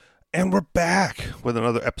And we're back with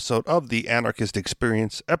another episode of the Anarchist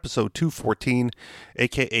Experience, episode 214,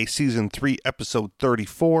 aka season 3, episode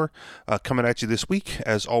 34, coming at you this week.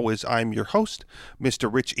 As always, I'm your host, Mr.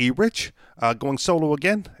 Rich E. Rich, going solo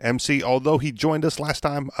again. MC, although he joined us last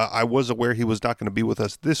time, I was aware he was not going to be with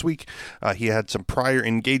us this week. He had some prior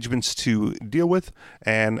engagements to deal with,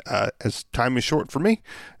 and as time is short for me,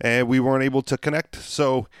 and we weren't able to connect.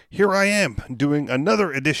 So here I am doing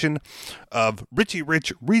another edition of Richie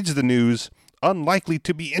Rich Reads the News, unlikely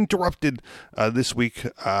to be interrupted this week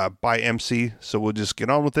by MC, so we'll just get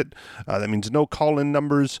on with it. That means no call-in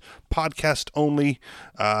numbers, podcast only,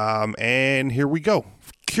 and here we go.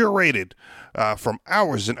 Curated from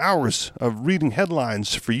hours and hours of reading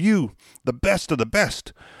headlines for you, the best of the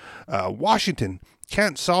best. Washington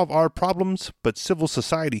can't solve our problems, but civil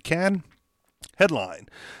society can. Headline: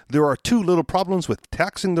 there are too little problems with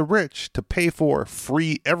taxing the rich to pay for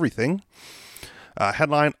free everything.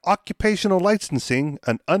 Headline: occupational licensing,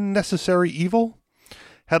 an unnecessary evil.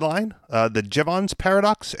 Headline: the Jevons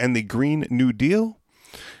paradox and the Green New Deal.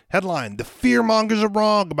 Headline: the fearmongers are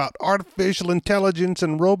wrong about artificial intelligence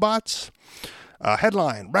and robots.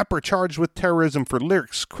 Headline: rapper charged with terrorism for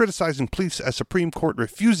lyrics criticizing police as Supreme Court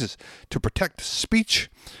refuses to protect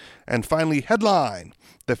speech. And finally, headline: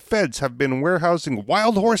 the feds have been warehousing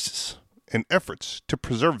wild horses in efforts to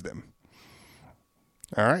preserve them.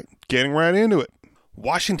 All right, getting right into it.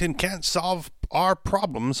 Washington can't solve our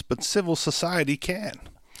problems, but civil society can.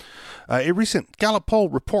 A recent Gallup poll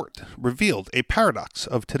report revealed a paradox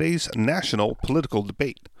of today's national political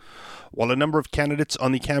debate. While a number of candidates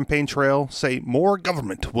on the campaign trail say more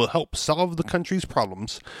government will help solve the country's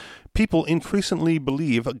problems, people increasingly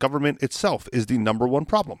believe government itself is the number one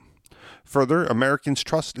problem. Further, Americans'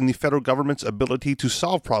 trust in the federal government's ability to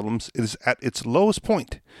solve problems is at its lowest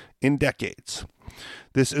point in decades.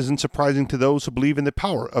 This isn't surprising to those who believe in the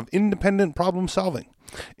power of independent problem solving.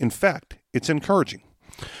 In fact, it's encouraging.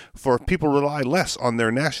 For if people rely less on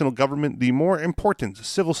their national government, the more important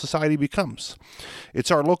civil society becomes.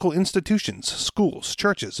 It's our local institutions, schools,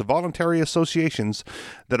 churches, voluntary associations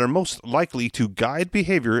that are most likely to guide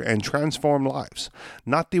behavior and transform lives,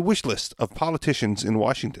 not the wish list of politicians in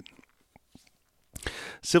Washington.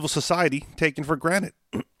 Civil society taken for granted.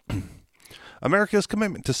 America's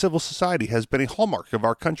commitment to civil society has been a hallmark of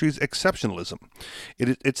our country's exceptionalism.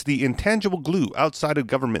 It's the intangible glue outside of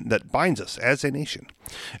government that binds us as a nation,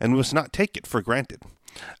 and we must not take it for granted.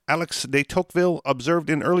 Alex de Tocqueville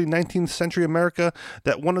observed in early 19th century America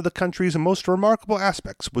that one of the country's most remarkable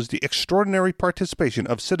aspects was the extraordinary participation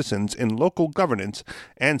of citizens in local governance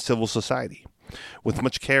and civil society. With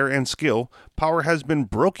much care and skill, power has been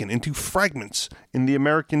broken into fragments in the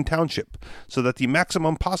American township so that the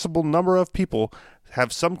maximum possible number of people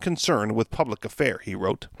have some concern with public affair, he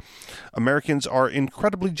wrote. Americans are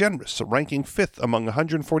incredibly generous, ranking 5th among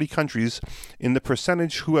 140 countries in the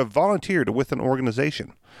percentage who have volunteered with an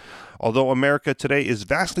organization. Although America today is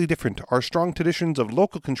vastly different, our strong traditions of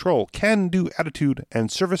local control, can-do attitude, and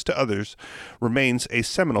service to others remains a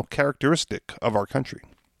seminal characteristic of our country.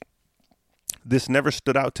 This never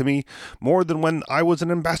stood out to me more than when I was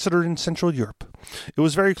an ambassador in Central Europe. It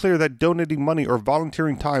was very clear that donating money or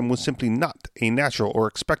volunteering time was simply not a natural or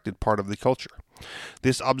expected part of the culture.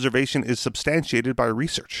 This observation is substantiated by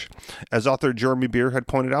research. As author Jeremy Beer had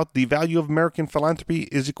pointed out, the value of American philanthropy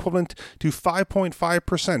is equivalent to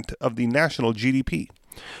 5.5% of the national GDP,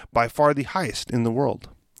 by far the highest in the world.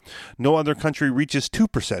 No other country reaches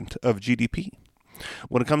 2% of GDP.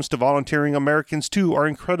 When it comes to volunteering, Americans, too, are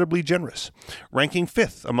incredibly generous, ranking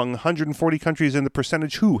 5th among 140 countries in the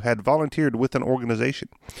percentage who had volunteered with an organization.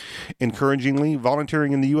 Encouragingly,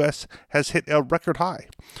 volunteering in the U.S. has hit a record high,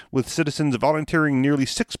 with citizens volunteering nearly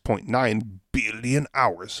 6.9 billion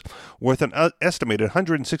hours, worth an estimated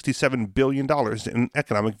 $167 billion in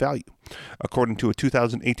economic value, according to a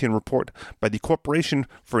 2018 report by the Corporation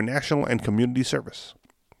for National and Community Service.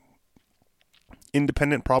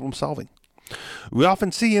 Independent problem solving. We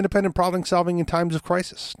often see independent problem solving in times of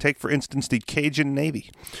crisis. Take, for instance, the Cajun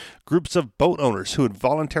Navy. Groups of boat owners who would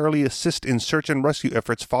voluntarily assist in search and rescue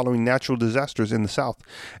efforts following natural disasters in the South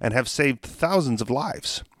and have saved thousands of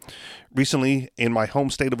lives. Recently, in my home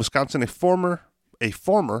state of Wisconsin, a farmer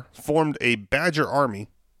formed a badger army.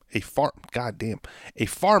 A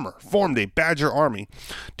farmer formed a badger army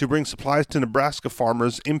to bring supplies to Nebraska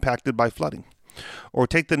farmers impacted by flooding. Or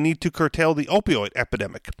take the need to curtail the opioid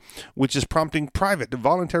epidemic, which is prompting private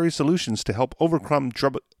voluntary solutions to help overcome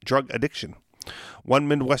drug addiction. One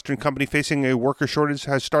Midwestern company facing a worker shortage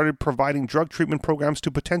has started providing drug treatment programs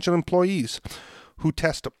to potential employees who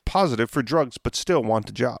test positive for drugs but still want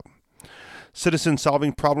a job. Citizens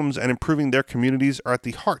solving problems and improving their communities are at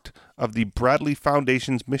the heart of the Bradley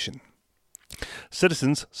Foundation's mission.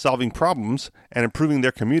 Citizens solving problems and improving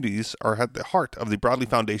their communities are at the heart of the Bradley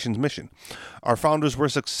Foundation's mission. Our founders were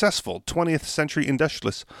successful 20th century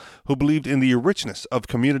industrialists who believed in the richness of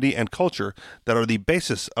community and culture that are the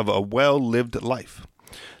basis of a well-lived life.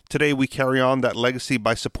 Today, we carry on that legacy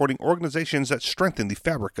by supporting organizations that strengthen the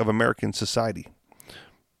fabric of American society.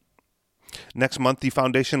 Next month, the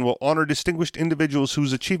Foundation will honor distinguished individuals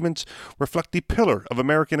whose achievements reflect the pillar of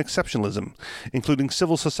American exceptionalism, including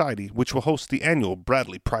civil society, which will host the annual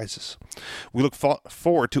Bradley Prizes. We look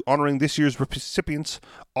forward to honoring this year's recipients,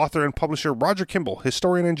 author and publisher Roger Kimball,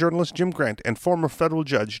 historian and journalist Jim Grant, and former federal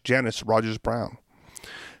judge Janice Rogers Brown.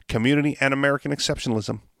 Community and American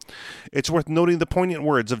exceptionalism. It's worth noting the poignant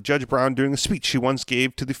words of Judge Brown during a speech she once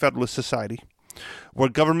gave to the Federalist Society. Where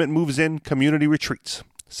government moves in, community retreats.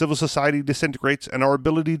 Civil society disintegrates, and our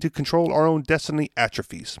ability to control our own destiny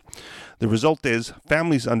atrophies. The result is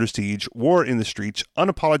families under siege, war in the streets,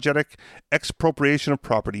 unapologetic expropriation of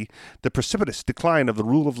property, the precipitous decline of the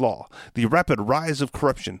rule of law, the rapid rise of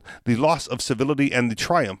corruption, the loss of civility, and the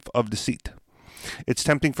triumph of deceit. It's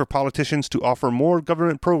tempting for politicians to offer more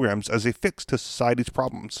government programs as a fix to society's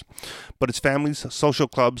problems, but it's families, social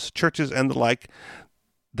clubs, churches, and the like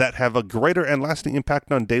that have a greater and lasting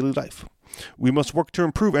impact on daily life. We must work to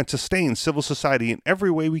improve and sustain civil society in every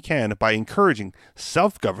way we can by encouraging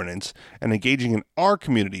self-governance and engaging in our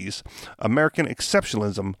communities. American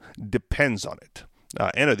exceptionalism depends on it.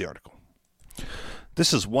 End of the article.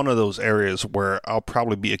 This is one of those areas where I'll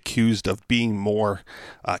probably be accused of being more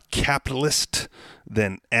capitalist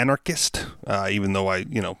than anarchist, even though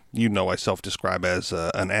I self-describe as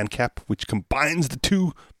an ANCAP, which combines the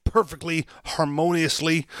two perfectly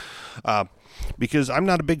harmoniously, because I'm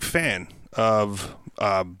not a big fan of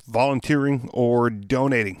volunteering or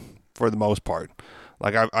donating for the most part.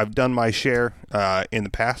 Like I've done my share in the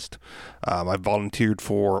past. I've volunteered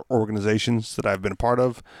for organizations that I've been a part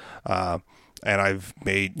of, and I've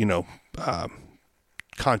made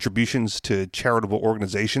contributions to charitable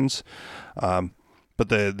organizations. But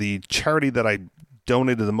the charity that I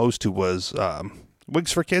donated the most to was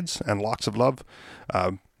Wigs for Kids and Locks of Love,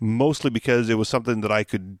 mostly because it was something that I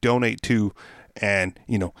could donate to and,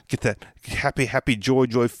 get that happy, joy,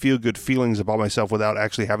 feel good feelings about myself without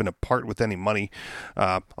actually having to part with any money.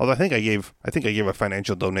 Although I think I gave a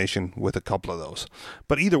financial donation with a couple of those.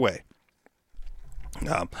 But either way,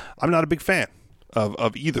 I'm not a big fan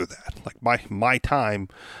of either of that. Like my time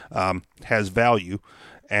has value,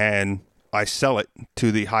 and I sell it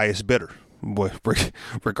to the highest bidder,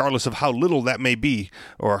 regardless of how little that may be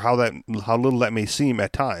or how little that may seem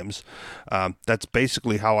at times. That's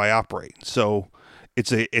basically how I operate. So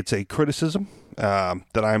it's a criticism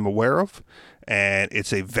that I'm aware of, and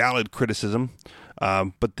it's a valid criticism.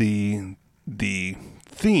 But the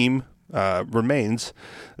theme remains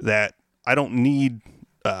that I don't need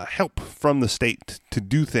help from the state to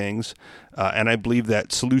do things, and I believe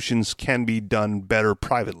that solutions can be done better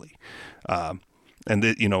privately. And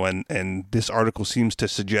this article seems to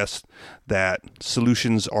suggest that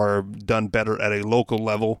solutions are done better at a local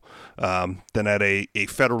level than at a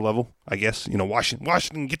federal level. I guess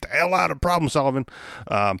Washington get the hell out of problem solving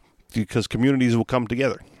because communities will come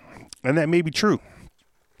together, and that may be true.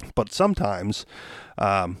 But sometimes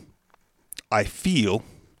I feel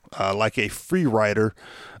like a free rider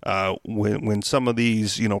when some of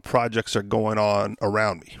these projects are going on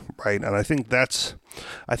around me, right? And I think that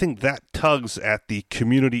tugs at the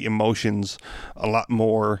community emotions a lot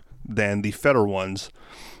more than the federal ones,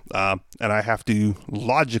 and I have to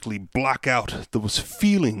logically block out those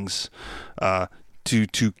feelings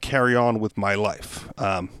to carry on with my life.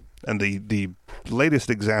 And the latest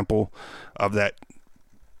example of that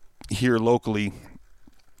here locally,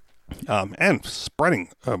 and spreading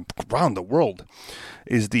around the world,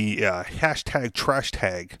 is the hashtag trash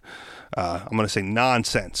tag. I'm going to say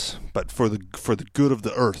nonsense, but for the good of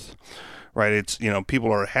the earth, right? It's people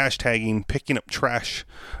are hashtagging picking up trash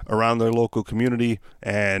around their local community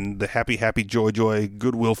and the happy joy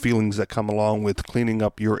goodwill feelings that come along with cleaning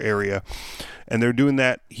up your area, and they're doing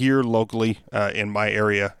that here locally in my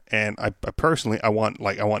area. And I personally want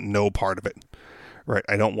no part of it, right?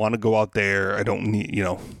 I don't want to go out there. I don't need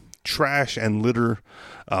trash and litter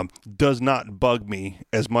does not bug me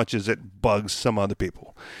as much as it bugs some other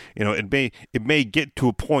people. It may get to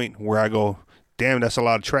a point where I go, damn, that's a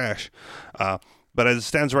lot of trash. But as it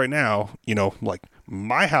stands right now,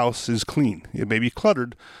 my house is clean. It may be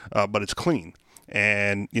cluttered, but it's clean.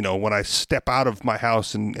 And, when I step out of my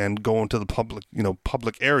house and go into the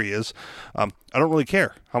public areas, I don't really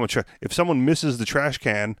care how much. If someone misses the trash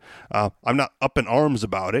can, I'm not up in arms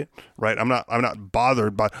about it, right? I'm not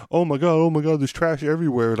bothered by, oh my God, there's trash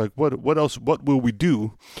everywhere. Like, what else? What will we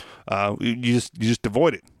do? You just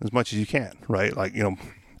avoid it as much as you can, right? Like,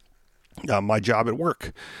 my job at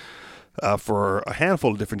work, for a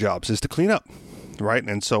handful of different jobs, is to clean up, right?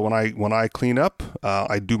 And so when I clean up,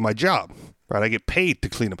 I do my job, right? I get paid to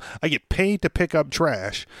clean up. I get paid to pick up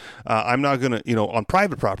trash. I'm not gonna, on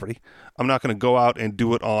private property, I'm not gonna go out and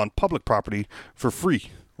do it on public property for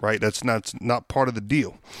free, right? That's not part of the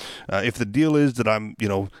deal. If the deal is that I'm,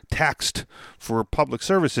 taxed for public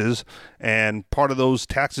services, and part of those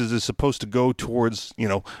taxes is supposed to go towards,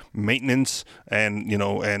 maintenance and,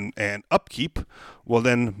 and upkeep, well,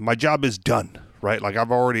 then my job is done, right? Like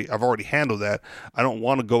I've already handled that. I don't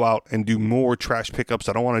want to go out and do more trash pickups.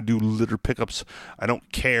 I don't want to do litter pickups. I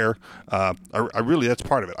don't care. I really, that's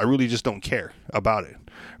part of it. I really just don't care about it,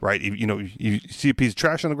 right? You see a piece of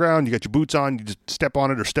trash on the ground, you got your boots on, you just step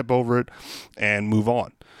on it or step over it and move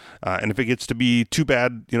on. And if it gets to be too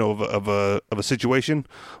bad, of a situation,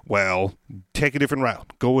 well, take a different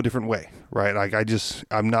route, go a different way, right? Like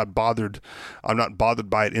I'm not bothered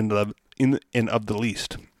by it in and of the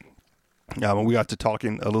least. We got to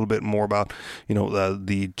talking a little bit more about,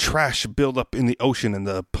 the trash buildup in the ocean and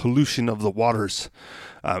the pollution of the waters.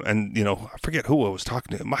 And I forget who I was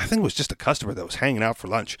talking to. I think it was just a customer that was hanging out for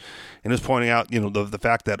lunch and was pointing out, the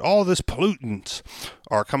fact that all this pollutants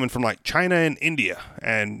are coming from like China and India,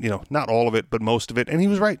 and, not all of it, but most of it. And he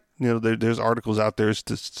was right. There's articles out there,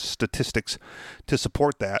 statistics to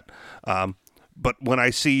support that. But when I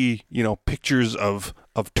see, pictures of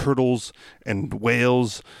turtles and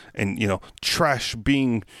whales and, trash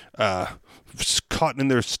being caught in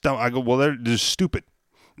their stomach, I go, well, they're stupid,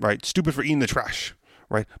 right? Stupid for eating the trash,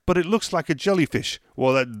 right? But it looks like a jellyfish.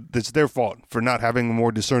 Well, that's their fault for not having a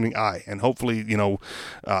more discerning eye. And hopefully,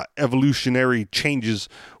 evolutionary changes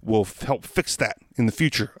will help fix that in the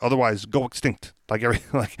future. Otherwise, go extinct like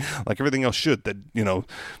everything else should that,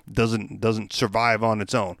 doesn't survive on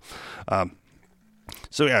its own.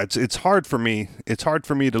 So yeah, it's hard for me. It's hard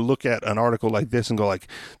for me to look at an article like this and go like,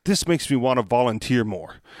 this makes me want to volunteer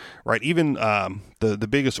more, right? Even the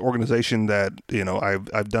biggest organization that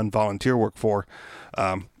I've done volunteer work for,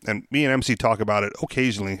 and me and MC talk about it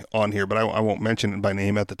occasionally on here, but I won't mention it by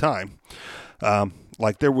name at the time.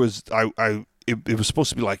 Like there was it was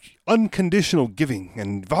supposed to be like unconditional giving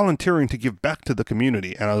and volunteering to give back to the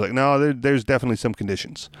community, and I was like, no, there's definitely some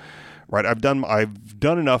conditions. Right, I've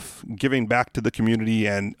done enough giving back to the community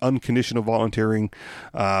and unconditional volunteering.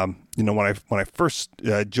 When I first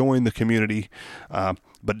joined the community,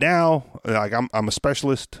 but now like I'm a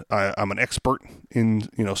specialist. I'm an expert in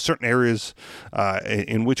certain areas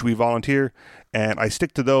in which we volunteer, and I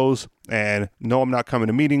stick to those. And no, I'm not coming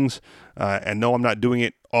to meetings, and no, I'm not doing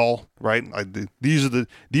it all. Right, these are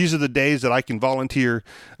the days that I can volunteer.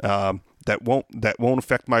 That won't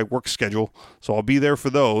affect my work schedule, so I'll be there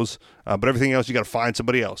for those. But everything else, you got to find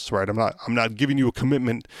somebody else, right? I'm not giving you a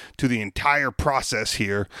commitment to the entire process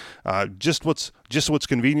here. Just what's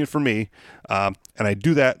convenient for me, and I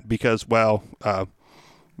do that because, well,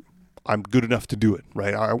 I'm good enough to do it,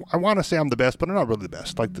 right? I want to say I'm the best, but I'm not really the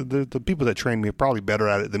best. Like the people that train me are probably better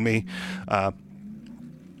at it than me.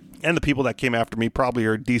 And the people that came after me probably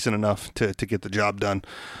are decent enough to get the job done.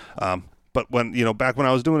 But when, back when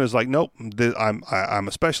I was doing it, it's like, nope, I'm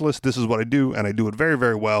a specialist. This is what I do, and I do it very,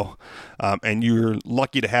 very well. And you're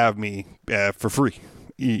lucky to have me for free.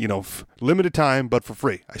 Limited time, but for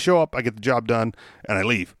free. I show up, I get the job done, and I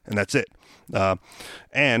leave, and that's it.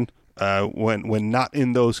 When not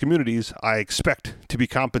in those communities, I expect to be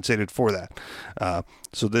compensated for that.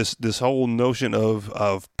 So this whole notion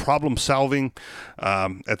of problem solving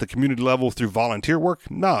at the community level through volunteer work,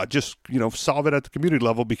 just solve it at the community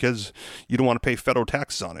level because you don't want to pay federal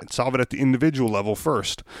taxes on it. Solve it at the individual level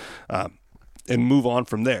first, and move on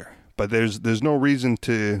from there. But there's no reason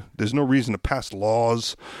to pass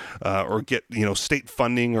laws or get state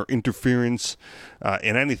funding or interference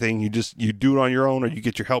in anything. You do it on your own, or you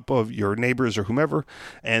get your help of your neighbors or whomever.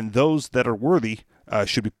 And those that are worthy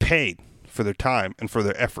should be paid for their time and for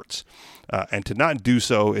their efforts. And to not do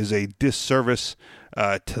so is a disservice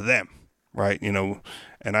to them, right?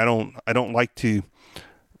 And I don't like to.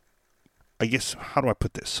 I guess, how do I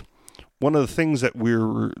put this? One of the things that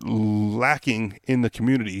we're lacking in the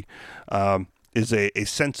community is a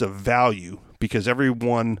sense of value, because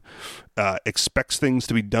everyone expects things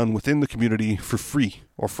to be done within the community for free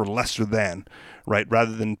or for lesser than, right?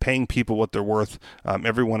 Rather than paying people what they're worth,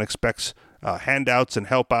 everyone expects handouts and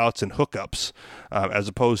help outs and hookups, as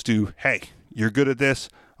opposed to, hey, you're good at this,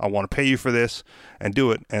 I want to pay you for this, and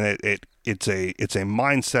do it. And it's a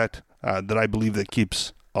mindset that I believe that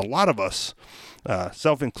keeps a lot of us,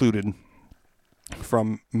 self-included,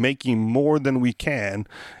 from making more than we can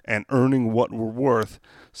and earning what we're worth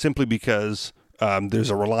simply because there's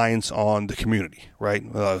a reliance on the community, right?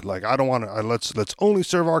 Like, I don't want to, let's only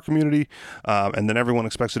serve our community, and then everyone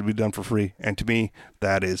expects it to be done for free. And to me,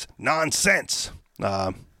 that is nonsense.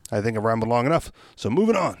 I think I've rambled long enough, so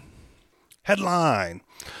moving on. Headline: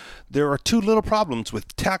 there are two little problems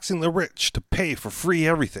with taxing the rich to pay for free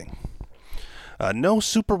everything. No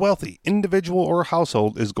super wealthy individual or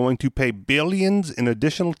household is going to pay billions in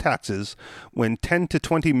additional taxes when $10 to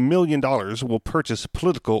 $20 million will purchase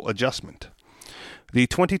political adjustment. The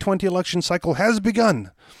 2020 election cycle has begun,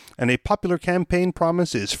 and a popular campaign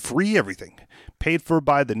promise is free everything, paid for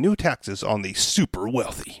by the new taxes on the super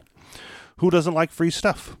wealthy. Who doesn't like free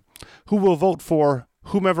stuff? Who will vote for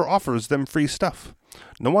whomever offers them free stuff?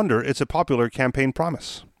 No wonder it's a popular campaign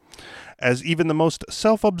promise, as even the most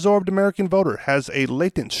self-absorbed American voter has a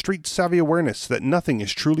latent street-savvy awareness that nothing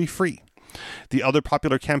is truly free. The other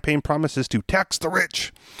popular campaign promise is to tax the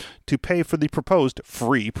rich to pay for the proposed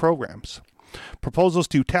free programs. Proposals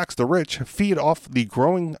to tax the rich feed off the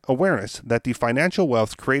growing awareness that the financial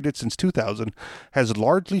wealth created since 2000 has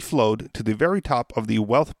largely flowed to the very top of the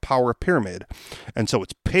wealth power pyramid, and so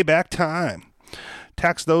it's payback time.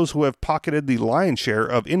 Tax those who have pocketed the lion's share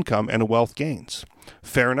of income and wealth gains.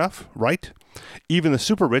 Fair enough, right? Even the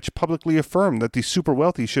super rich publicly affirm that the super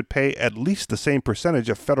wealthy should pay at least the same percentage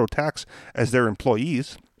of federal tax as their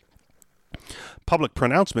employees. Public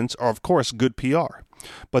pronouncements are, of course, good PR.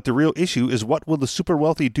 But the real issue is, what will the super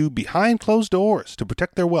wealthy do behind closed doors to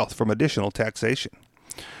protect their wealth from additional taxation?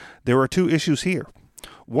 There are two issues here.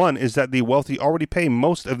 One is that the wealthy already pay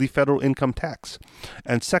most of the federal income tax.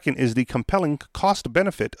 And second is the compelling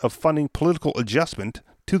cost-benefit of funding political adjustment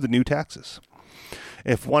to the new taxes.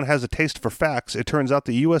 If one has a taste for facts, it turns out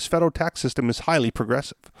the U.S. federal tax system is highly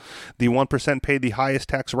progressive. The 1% pay the highest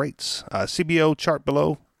tax rates. CBO chart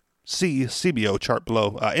below. See CBO chart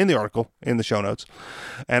below in the article, in the show notes.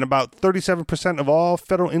 And about 37% of all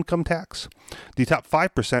federal income tax. The top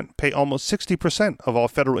 5% pay almost 60% of all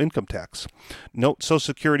federal income tax. Note, Social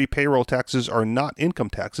Security payroll taxes are not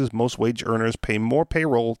income taxes. Most wage earners pay more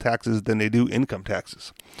payroll taxes than they do income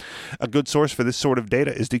taxes. A good source for this sort of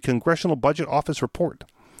data is the Congressional Budget Office report.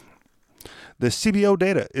 The CBO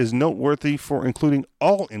data is noteworthy for including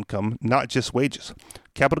all income, not just wages,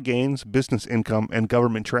 capital gains, business income, and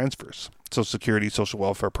government transfers, Social Security, social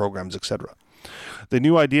welfare programs, etc. The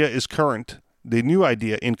new idea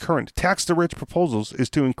in current tax the rich proposals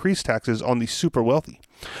is to increase taxes on the super wealthy,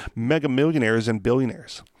 mega millionaires and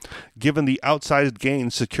billionaires. Given the outsized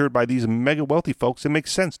gains secured by these mega wealthy folks, it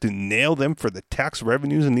makes sense to nail them for the tax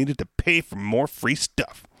revenues needed to pay for more free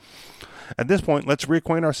stuff. At this point, let's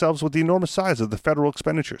reacquaint ourselves with the enormous size of the federal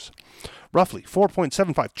expenditures. Roughly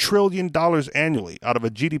 $4.75 trillion annually out of a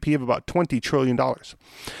GDP of about $20 trillion.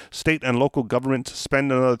 State and local governments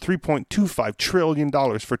spend another $3.25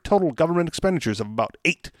 trillion for total government expenditures of about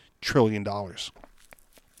 $8 trillion.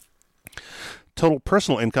 Total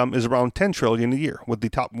personal income is around $10 trillion a year, with the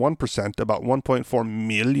top 1%, about 1.4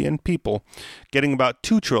 million people, getting about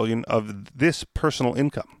 $2 trillion of this personal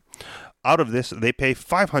income. Out of this, they pay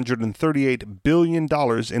 $538 billion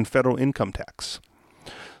in federal income tax.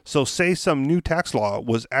 So say some new tax law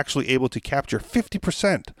was actually able to capture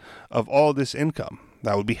 50% of all this income.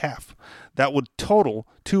 That would be half. That would total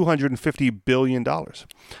 $250 billion.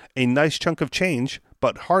 A nice chunk of change,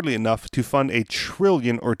 but hardly enough to fund $1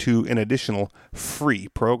 trillion or $2 in additional free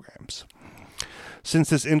programs.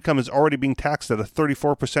 Since this income is already being taxed at a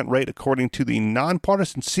 34% rate according to the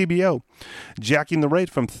nonpartisan CBO, jacking the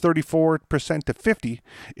rate from 34% to 50%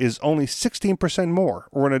 is only 16% more,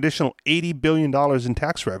 or an additional $80 billion in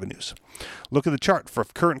tax revenues. Look at the chart for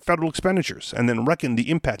current federal expenditures and then reckon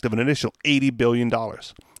the impact of an additional $80 billion.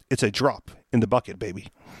 It's a drop in the bucket, baby.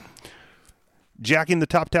 Jacking the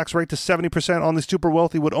top tax rate to 70% on the super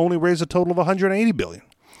wealthy would only raise a total of $180 billion.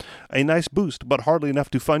 A nice boost, but hardly enough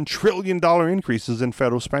to fund trillion-dollar increases in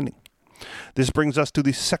federal spending. This brings us to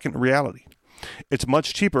the second reality. It's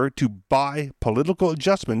much cheaper to buy political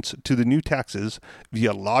adjustments to the new taxes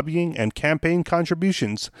via lobbying and campaign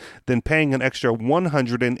contributions than paying an extra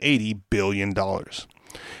 $180 billion.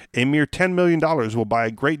 A mere $10 million will buy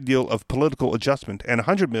a great deal of political adjustment, and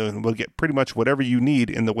 $100 million will get pretty much whatever you need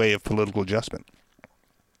in the way of political adjustment.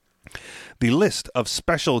 The list of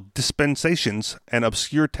special dispensations and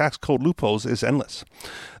obscure tax code loopholes is endless.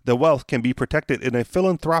 The wealth can be protected in a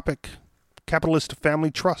philanthropic capitalist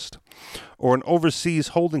family trust, or an overseas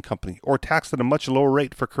holding company, or taxed at a much lower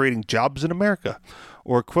rate for creating jobs in America,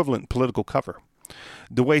 or equivalent political cover.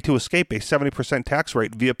 The way to escape a 70% tax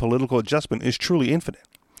rate via political adjustment is truly infinite.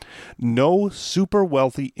 No super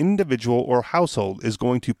wealthy individual or household is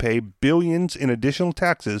going to pay billions in additional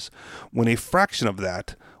taxes when a fraction of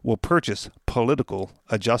that will purchase political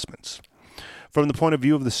adjustments. From the point of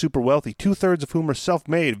view of the super wealthy, 2/3 of whom are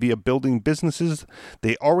self-made via building businesses,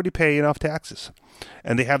 they already pay enough taxes,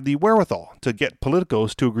 and they have the wherewithal to get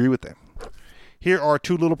politicos to agree with them. Here are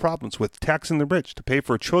two little problems with taxing the rich to pay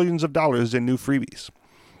for trillions of dollars in new freebies.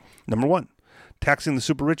 Number one, taxing the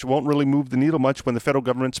super rich won't really move the needle much when the federal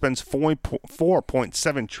government spends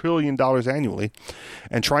 $4.7 trillion annually,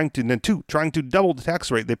 and trying to double the tax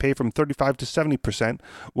rate they pay from 35 to 70%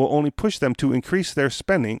 will only push them to increase their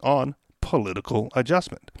spending on political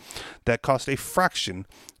adjustment. That costs a fraction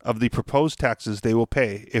of the proposed taxes they will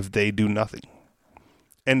pay if they do nothing.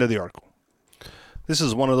 End of the article. This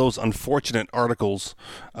is one of those unfortunate articles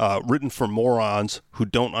written for morons who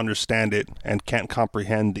don't understand it and can't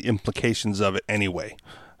comprehend the implications of it anyway.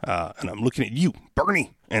 And I'm looking at you,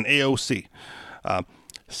 Bernie, and AOC,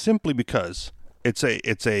 simply because it's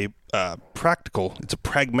a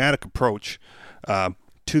pragmatic approach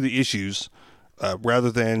to the issues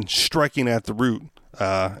rather than striking at the root.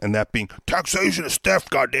 And that being taxation is theft,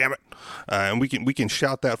 goddammit. And we can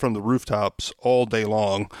shout that from the rooftops all day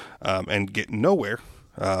long and get nowhere.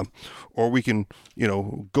 Or we can,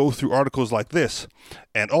 go through articles like this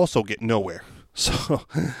and also get nowhere. So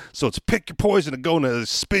it's pick your poison and go to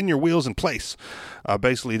spin your wheels in place,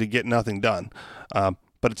 basically to get nothing done.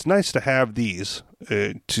 But it's nice to have these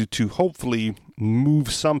to hopefully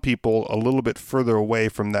move some people a little bit further away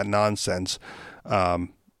from that nonsense.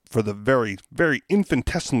 For the very, very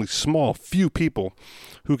infinitesimally small few people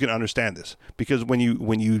who can understand this, because when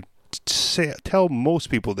you tell most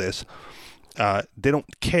people this, they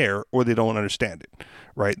don't care or they don't understand it,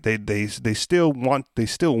 right? They still want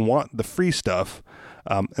the free stuff,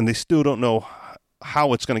 and they still don't know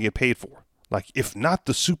how it's going to get paid for. Like, if not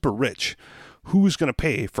the super rich, who's going to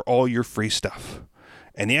pay for all your free stuff?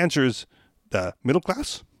 And the answer is the middle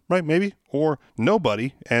class, right? Maybe, or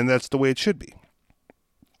nobody, and that's the way it should be.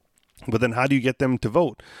 But then how do you get them to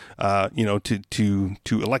vote, to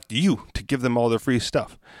elect you, to give them all their free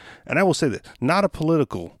stuff? And I will say that, not a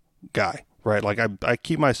political guy, right? Like, I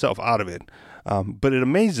keep myself out of it. But it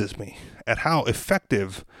amazes me at how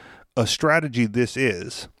effective a strategy this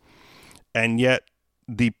is. And yet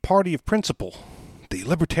the party of principle, the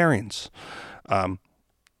libertarians,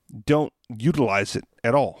 don't utilize it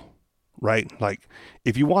at all, right? Like,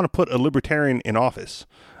 if you want to put a libertarian in office,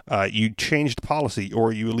 you changed policy,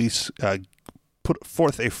 or you at least put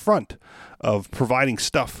forth a front of providing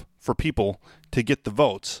stuff for people to get the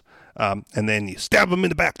votes, and then you stab them in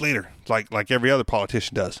the back later, like every other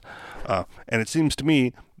politician does. And it seems to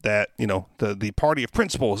me that the party of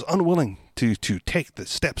principle is unwilling to take the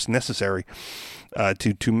steps necessary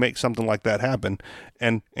to make something like that happen,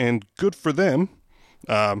 and good for them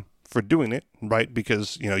for doing it, right?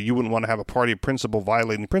 Because you wouldn't want to have a party of principle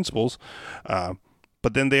violating principles.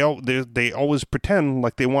 But then they always pretend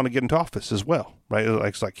like they want to get into office as well, right?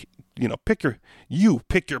 It's like, pick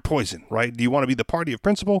your poison, right? Do you want to be the party of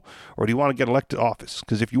principle, or do you want to get elected to office?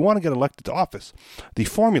 Because if you want to get elected to office, the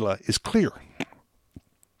formula is clear.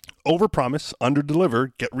 Overpromise,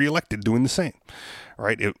 underdeliver, get reelected doing the same,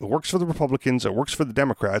 right? It works for the Republicans, it works for the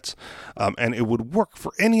Democrats, and it would work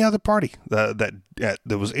for any other party that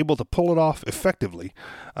was able to pull it off effectively.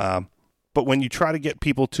 But when you try to get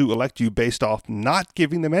people to elect you based off not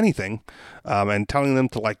giving them anything, and telling them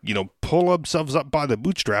to pull themselves up by the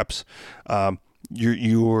bootstraps,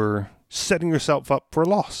 you're setting yourself up for a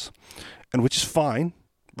loss, and which is fine,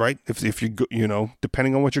 right? If you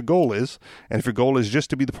depending on what your goal is, and if your goal is just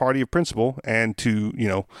to be the party of principle and to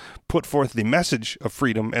put forth the message of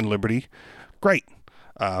freedom and liberty, great.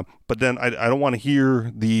 But then I don't want to hear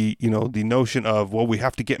the notion of, well, we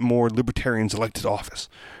have to get more libertarians elected to office,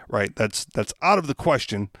 right? That's out of the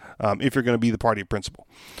question if you're going to be the party of principle.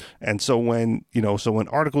 And so when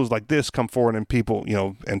articles like this come forward and people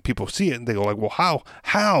see it, and they go like, well,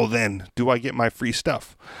 how then do I get my free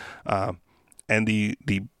stuff? And the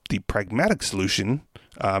pragmatic solution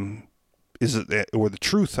is, or the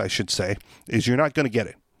truth, I should say, is you're not going to get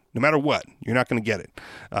it. No matter what, you're not going to get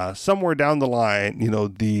it. Somewhere down the line,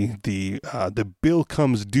 the bill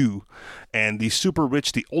comes due, and the super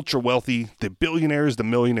rich, the ultra wealthy, the billionaires, the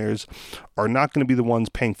millionaires are not going to be the ones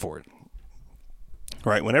paying for it.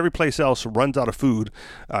 Right? When every place else runs out of food,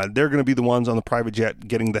 they're going to be the ones on the private jet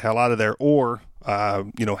getting the hell out of there, or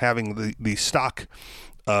having the stock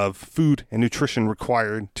of food and nutrition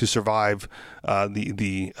required to survive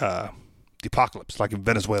the apocalypse, like in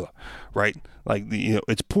Venezuela, right? Like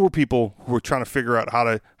it's poor people who are trying to figure out how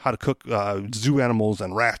to cook zoo animals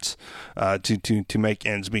and rats to make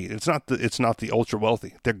ends meet. It's not the ultra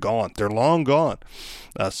wealthy. They're gone. They're long gone.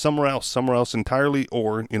 Somewhere else entirely,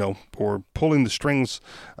 or pulling the strings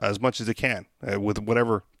as much as they can with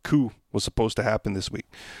whatever coup was supposed to happen this week.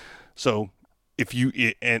 So if you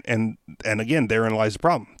and again, therein lies the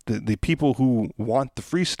problem. The people who want the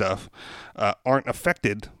free stuff aren't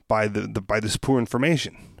affected by by this poor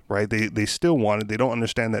information, right? They still want it. They don't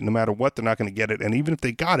understand that no matter what, they're not going to get it. And even if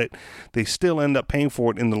they got it, they still end up paying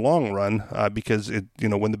for it in the long run because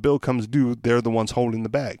when the bill comes due, they're the ones holding the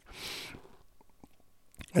bag.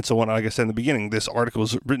 And so, like I said in the beginning, this article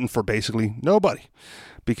is written for basically nobody,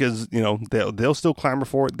 because they'll still clamor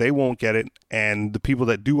for it. They won't get it, and the people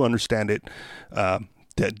that do understand it,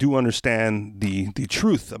 that do understand the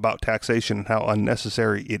truth about taxation and how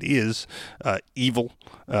unnecessary it is, evil,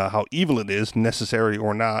 how evil it is, necessary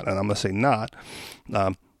or not, and I'm gonna say not.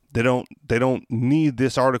 They don't need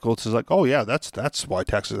this article to like, oh yeah, that's why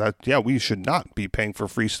taxes. We should not be paying for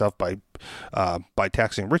free stuff by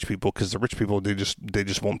taxing rich people, because the rich people they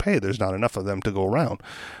just won't pay. There's not enough of them to go around,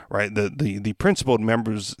 right? The principled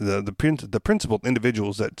members, the principled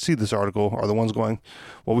individuals that see this article are the ones going,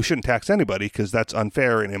 well, we shouldn't tax anybody because that's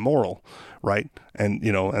unfair and immoral, right? And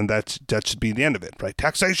and that should be the end of it, right?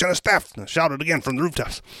 Taxation is theft. Shout it again from the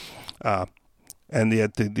rooftops. And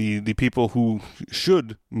yet the people who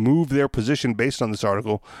should move their position based on this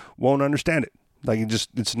article won't understand it. Like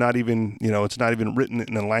it's not even written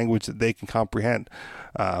in a language that they can comprehend.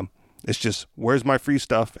 It's just, where's my free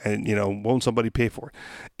stuff? And won't somebody pay for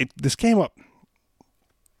it? This came up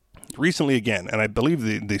recently again, and I believe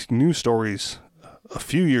the news story's a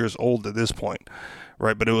few years old at this point,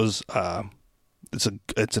 right? But it was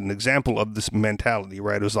it's an example of this mentality,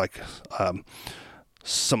 right? It was like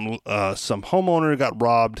some homeowner got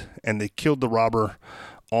robbed, and they killed the robber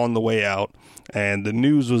on the way out, and the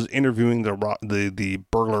news was interviewing the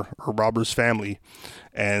burglar or robber's family,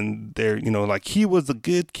 and they're like, he was a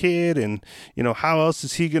good kid, and how else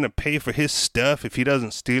is he gonna pay for his stuff if he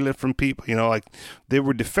doesn't steal it from people? Like, they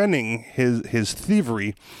were defending his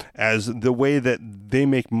thievery as the way that they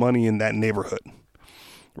make money in that neighborhood,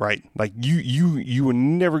 right? Like, you were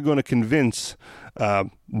never going to convince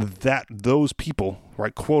that those people,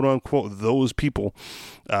 right, quote unquote, those people,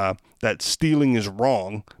 that stealing is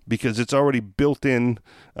wrong, because it's already built in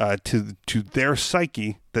to their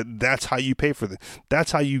psyche that's how you pay for it.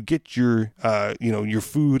 That's how you get your your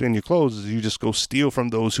food and your clothes, is you just go steal from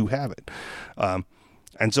those who have it.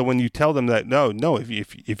 And so when you tell them that no,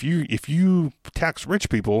 if you tax rich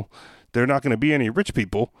people, there are not going to be any rich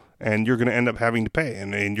people, and you're going to end up having to pay,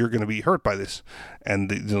 and you're going to be hurt by this. And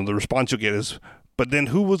the response you'll get is, but then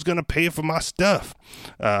who was going to pay for my stuff?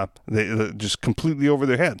 They just completely over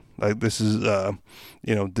their head. Like, this is,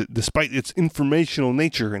 despite its informational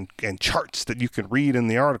nature and charts that you can read in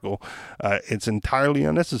the article, it's entirely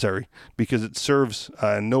unnecessary, because it serves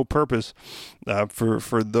no purpose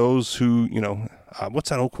for those who, what's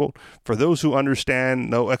that old quote? For those who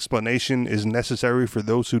understand, no explanation is necessary. For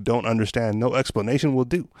those who don't understand, no explanation will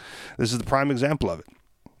do. This is the prime example of it.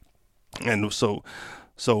 And so,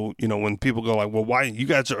 when people go like, well, why you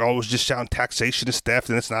guys are always just shouting taxation is theft,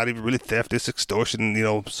 and it's not even really theft, it's extortion,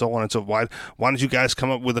 so on and so forth. Why don't you guys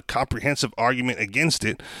come up with a comprehensive argument against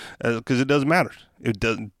it? Because it doesn't matter. It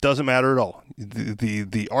doesn't matter at all.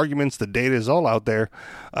 The arguments, the data is all out there,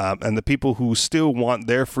 and the people who still want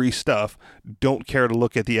their free stuff don't care to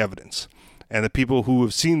look at the evidence. And the people who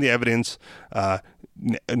have seen the evidence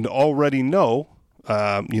and already know,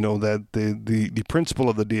 that the principle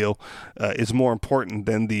of the deal is more important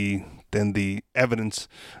than the evidence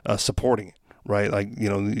supporting it, right? Like,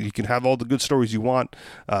 you can have all the good stories you want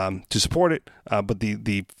to support it, but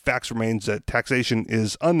the facts remains that taxation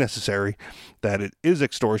is unnecessary, that it is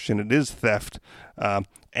extortion, it is theft,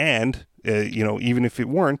 and even if it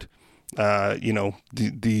weren't,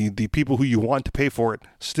 the people who you want to pay for it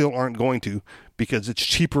still aren't going to, because it's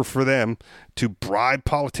cheaper for them to bribe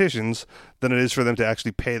politicians than it is for them to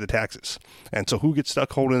actually pay the taxes. And so who gets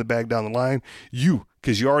stuck holding the bag down the line? You,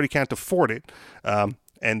 because you already can't afford it,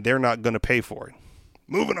 and they're not going to pay for it.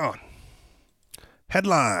 Moving on.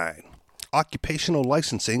 Headline: Occupational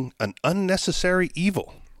licensing, an unnecessary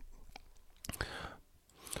evil.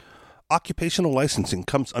 Occupational licensing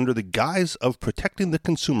comes under the guise of protecting the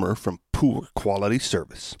consumer from poor quality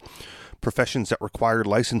service. Professions that require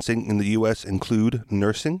licensing in the U.S. include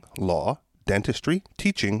nursing, law, dentistry,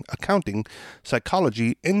 teaching, accounting,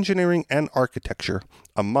 psychology, engineering, and architecture,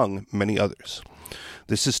 among many others.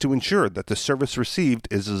 This is to ensure that the service received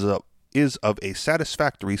is of a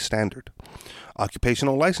satisfactory standard.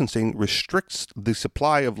 Occupational licensing restricts the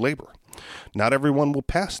supply of labor. Not everyone will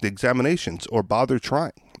pass the examinations or bother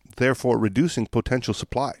trying, therefore reducing potential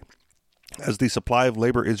supply. As the supply of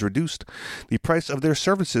labor is reduced, the price of their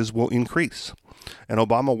services will increase. An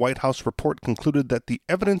Obama White House report concluded that the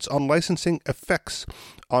evidence on licensing effects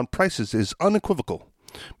on prices is unequivocal.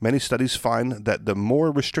 Many studies find that the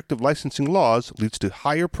more restrictive licensing laws leads to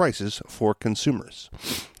higher prices for consumers.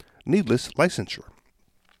 Needless licensure.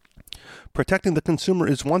 Protecting the consumer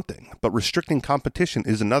is one thing, but restricting competition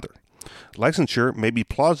is another. Licensure may be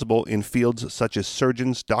plausible in fields such as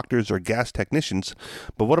surgeons, doctors, or gas technicians,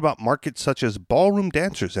 but what about markets such as ballroom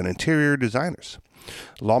dancers and interior designers?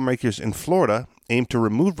 Lawmakers in Florida aimed to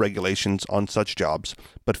remove regulations on such jobs,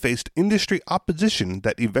 but faced industry opposition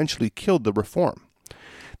that eventually killed the reform.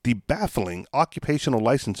 The baffling occupational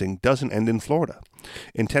licensing doesn't end in Florida.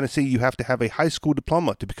 In Tennessee, you have to have a high school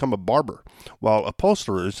diploma to become a barber, while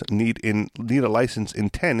upholsterers need a license in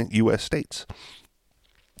 10 U.S. states.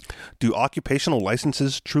 Do occupational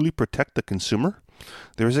licenses truly protect the consumer?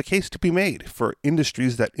 There is a case to be made for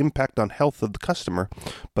industries that impact on health of the customer,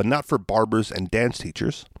 but not for barbers and dance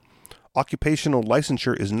teachers. Occupational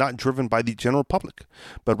licensure is not driven by the general public,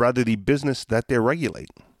 but rather the business that they regulate.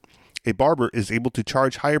 A barber is able to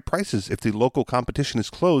charge higher prices if the local competition is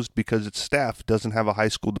closed because its staff doesn't have a high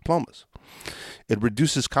school diplomas. It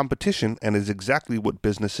reduces competition and is exactly what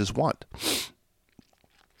businesses want.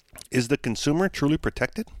 Is the consumer truly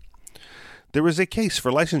protected? There is a case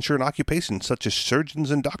for licensure in occupations such as surgeons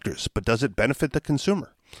and doctors, but does it benefit the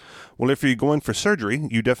consumer? Well, if you're going for surgery,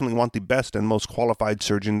 you definitely want the best and most qualified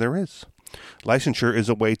surgeon there is. Licensure is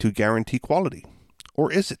a way to guarantee quality.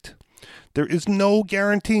 Or is it? There is no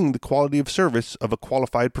guaranteeing the quality of service of a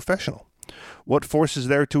qualified professional. What force is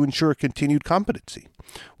there to ensure continued competency?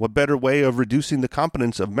 What better way of reducing the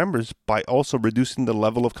competence of members by also reducing the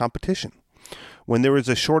level of competition? When there is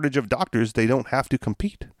a shortage of doctors, they don't have to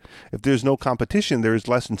compete. If there's no competition, there is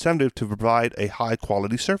less incentive to provide a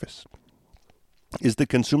high-quality service. Is the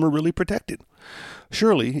consumer really protected?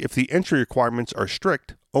 Surely, if the entry requirements are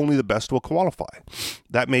strict, only the best will qualify.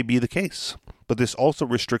 That may be the case, but this also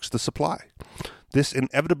restricts the supply. This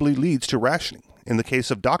inevitably leads to rationing. In the case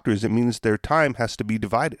of doctors, it means their time has to be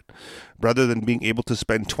divided. Rather than being able to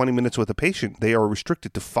spend 20 minutes with a patient, they are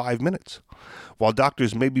restricted to 5 minutes. While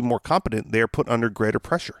doctors may be more competent, they are put under greater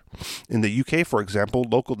pressure. In the UK, for example,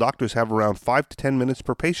 local doctors have around 5 to 10 minutes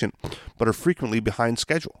per patient, but are frequently behind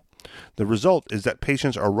schedule. The result is that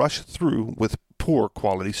patients are rushed through with poor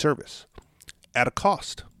quality service. At a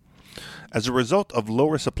cost. As a result of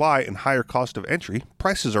lower supply and higher cost of entry,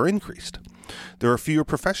 prices are increased. There are fewer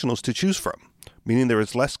professionals to choose from, meaning there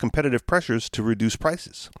is less competitive pressures to reduce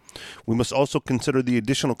prices. We must also consider the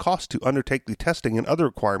additional cost to undertake the testing and other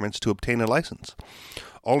requirements to obtain a license.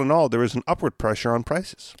 All in all, there is an upward pressure on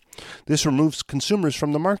prices. This removes consumers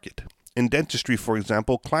from the market. In dentistry, for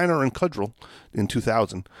example, Kleiner and Kudrell in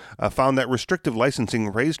 2000 found that restrictive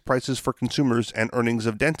licensing raised prices for consumers and earnings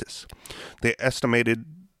of dentists. They estimated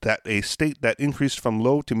that a state that increased from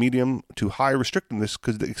low to medium to high restrictiveness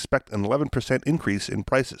could expect an 11% increase in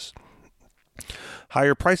prices.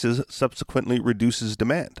 Higher prices subsequently reduces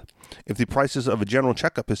demand. If the prices of a general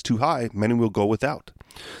checkup is too high, many will go without.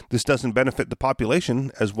 This doesn't benefit the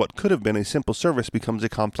population, as what could have been a simple service becomes a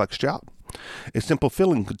complex job. A simple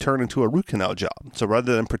filling could turn into a root canal job, so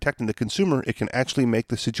rather than protecting the consumer, it can actually make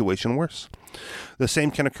the situation worse. The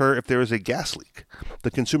same can occur if there is a gas leak.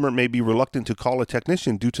 The consumer may be reluctant to call a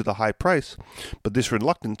technician due to the high price, but this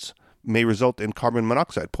reluctance may result in carbon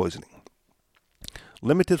monoxide poisoning.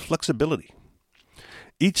 Limited flexibility.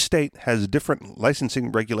 Each state has different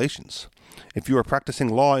licensing regulations. If you are practicing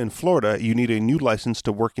law in Florida, you need a new license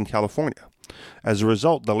to work in California. As a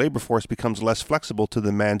result, the labor force becomes less flexible to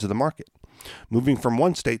the demands of the market. Moving from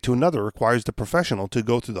one state to another requires the professional to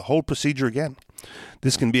go through the whole procedure again.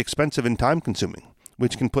 This can be expensive and time-consuming,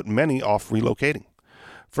 which can put many off relocating.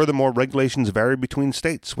 Furthermore, regulations vary between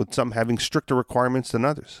states, with some having stricter requirements than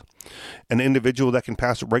others. An individual that can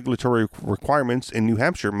pass regulatory requirements in New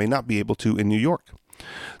Hampshire may not be able to in New York.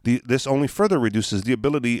 This only further reduces the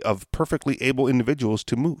ability of perfectly able individuals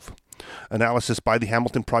to move. Analysis by the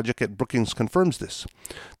Hamilton Project at Brookings confirms this.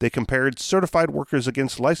 They compared certified workers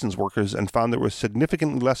against licensed workers and found there was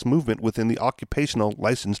significantly less movement within the occupational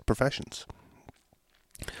licensed professions.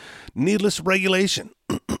 Needless regulation.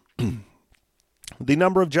 The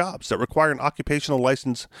number of jobs that require an occupational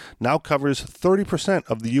license now covers 30%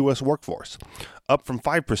 of the U.S. workforce, up from 5%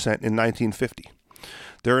 in 1950.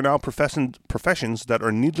 There are now professions that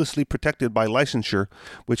are needlessly protected by licensure,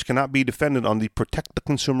 which cannot be defended on the protect the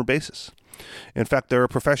consumer basis. In fact, there are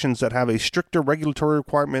professions that have a stricter regulatory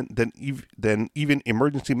requirement than even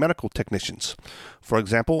emergency medical technicians. For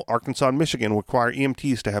example, Arkansas and Michigan require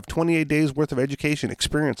EMTs to have 28 days worth of education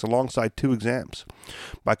experience alongside 2 exams.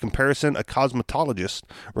 By comparison, a cosmetologist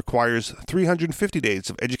requires 350 days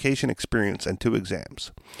of education experience and 2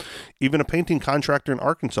 exams. Even a painting contractor in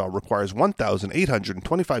Arkansas requires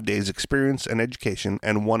 1,825 days experience and education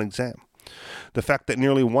and 1 exam. The fact that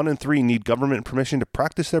nearly 1 in 3 need government permission to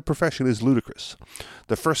practice their profession is ludicrous.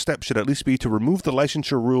 The first step should at least be to remove the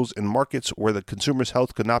licensure rules in markets where the consumer's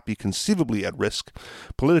health could not be conceivably at risk.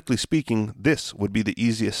 Politically speaking, this would be the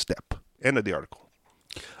easiest step. End of the article.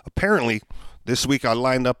 Apparently, this week I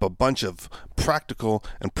lined up a bunch of practical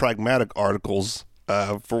and pragmatic articles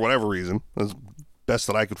for whatever reason. That's best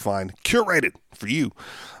that I could find, curated for you.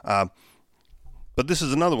 But this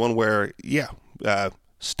is another one where,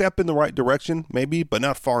 step in the right direction, maybe, but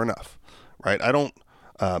not far enough, right? I don't,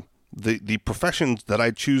 the professions that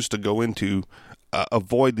I choose to go into,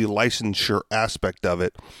 avoid the licensure aspect of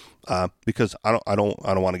it, because I don't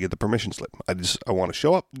want to get the permission slip. I want to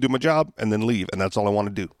show up, do my job, and then leave. And that's all I want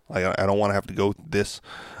to do. I don't want to have to go this,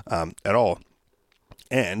 at all.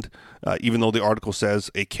 And, even though the article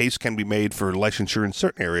says a case can be made for licensure in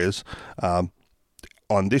certain areas,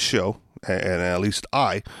 on this show, and at least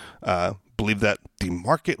I, believe that the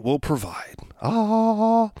market will provide.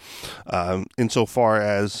 Insofar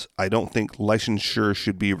as I don't think licensure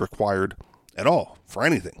should be required at all for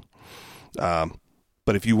anything. But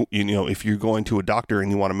if if you're going to a doctor and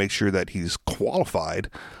you want to make sure that he's qualified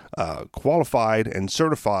and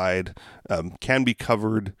certified, can be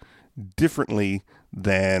covered differently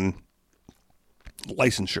than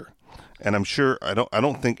licensure. And I'm sure I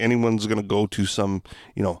don't think anyone's going to go to some,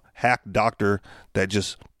 hack doctor that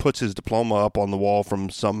just puts his diploma up on the wall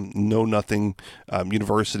from some know-nothing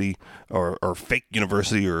university or fake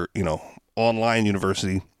university or, online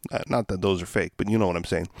university. Not that those are fake, but you know what I'm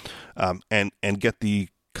saying. And get the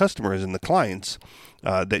customers and the clients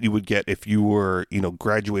that you would get if you were,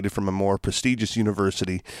 graduated from a more prestigious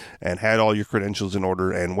university and had all your credentials in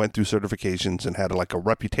order and went through certifications and had like a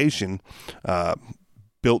reputation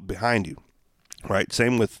built behind you, right?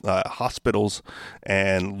 Same with hospitals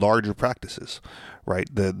and larger practices, right?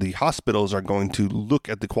 The hospitals are going to look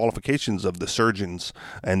at the qualifications of the surgeons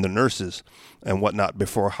and the nurses and whatnot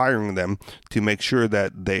before hiring them to make sure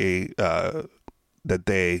that they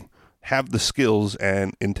have the skills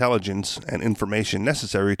and intelligence and information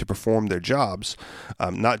necessary to perform their jobs,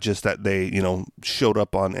 not just that they, showed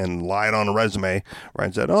up on and lied on a resume, right,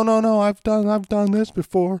 and said, "Oh no, I've done this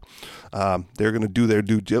before." They're going to do their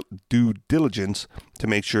due diligence to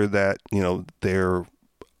make sure that they're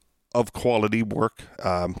of quality work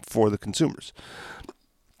for the consumers.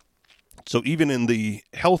 So even in the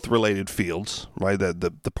health-related fields, right,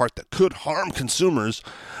 the part that could harm consumers,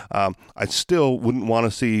 I still wouldn't want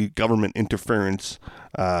to see government interference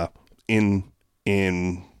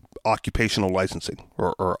in occupational licensing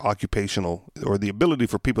or occupational, or the ability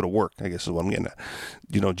for people to work, I guess is what I'm getting at.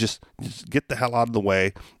 Just get the hell out of the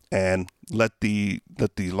way and let the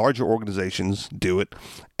larger organizations do it.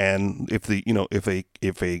 And if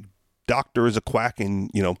a doctor is a quack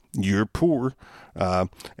and you're poor,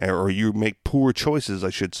 or you make poor choices, I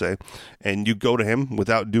should say, and you go to him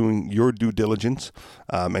without doing your due diligence,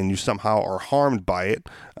 and you somehow are harmed by it,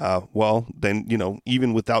 well then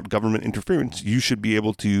even without government interference, you should be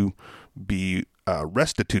able to be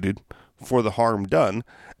restituted for the harm done,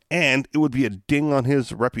 and it would be a ding on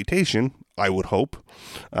his reputation, I would hope,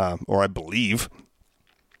 or I believe,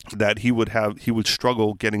 that he would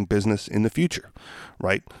struggle getting business in the future,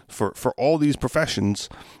 right? For all these professions,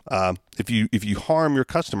 if you harm your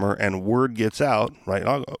customer and word gets out, right?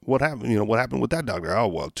 Oh, what happened? What happened with that doctor? Oh,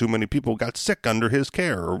 well, too many people got sick under his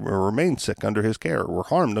care, or remained sick under his care, or were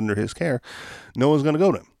harmed under his care. No one's going to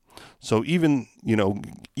go to him. So even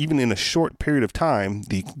in a short period of time,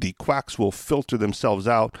 the quacks will filter themselves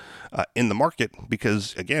out in the market,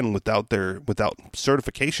 because again, without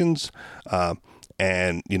certifications,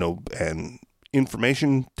 and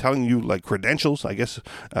information telling you, like credentials, I guess,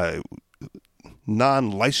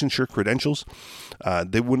 non-licensure credentials,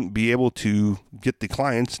 they wouldn't be able to get the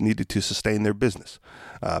clients needed to sustain their business.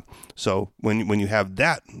 So when you have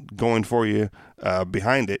that going for you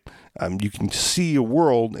behind it, you can see a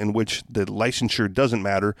world in which the licensure doesn't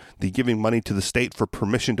matter. The giving money to the state for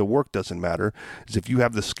permission to work doesn't matter. Is if you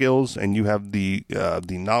have the skills and you have the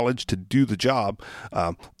knowledge to do the job,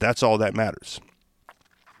 that's all that matters,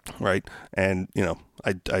 right? And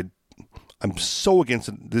I'm so against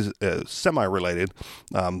it. This is semi-related,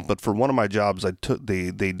 but for one of my jobs,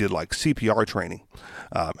 they did like CPR training,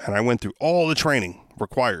 and I went through all the training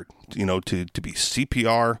required, to be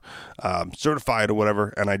CPR certified or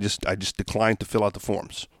whatever, and I just declined to fill out the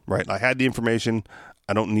forms. Right? I had the information.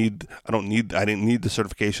 I didn't need the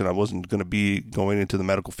certification. I wasn't going to be going into the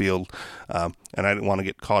medical field, and I didn't want to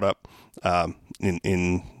get caught up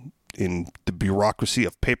in the bureaucracy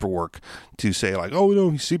of paperwork to say like, oh no,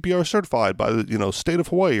 he's CPR certified by the state of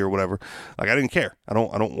Hawaii or whatever. Like, I didn't care. I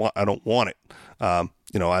don't want it.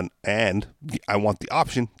 And I want the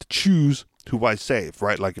option to choose who I save.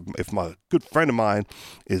 Right? Like if my good friend of mine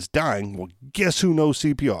is dying, well, guess who knows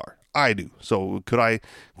CPR? I do. So could I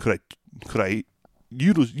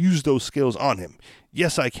use those skills on him?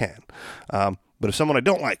 Yes, I can. But if someone I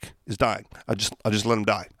don't like is dying, I just let him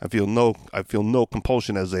die. I feel no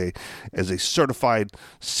compulsion as a certified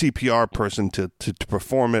CPR person to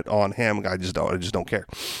perform it on him. I just don't care.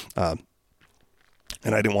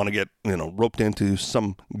 And I didn't want to get roped into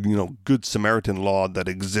some good Samaritan law that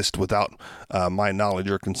exists without my knowledge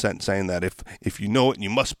or consent, saying that if you know it, you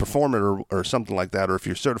must perform it or something like that, or if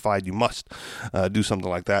you're certified, you must do something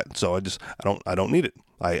like that. So I don't need it.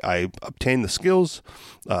 I obtain the skills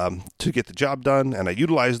to get the job done, and I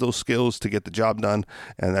utilize those skills to get the job done,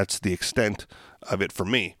 and that's the extent of it for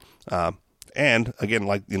me. And again,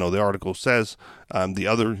 like the article says,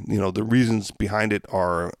 the reasons behind it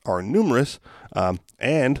are numerous,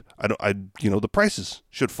 and the prices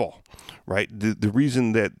should fall, right? The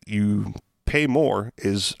reason that you pay more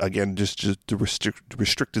is again just the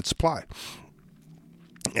restricted supply.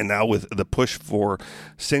 And now with the push for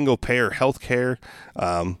single payer healthcare,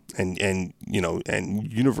 and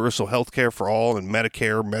universal healthcare for all, and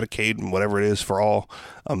Medicare, Medicaid, and whatever it is for all,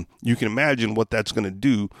 you can imagine what that's going to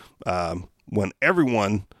do when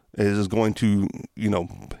everyone is going to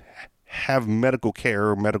have medical care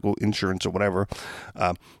or medical insurance or whatever,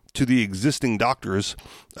 to the existing doctors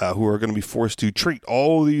who are going to be forced to treat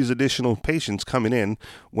all these additional patients coming in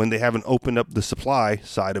when they haven't opened up the supply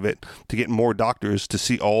side of it to get more doctors to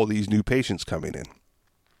see all these new patients coming in.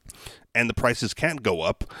 And the prices can't go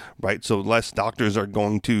up, right? So less doctors are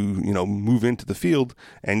going to, move into the field,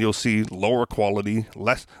 and you'll see lower quality,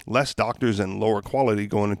 less doctors and lower quality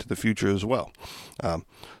going into the future as well.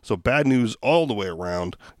 So bad news all the way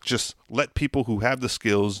around. Just let people who have the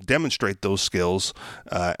skills demonstrate those skills,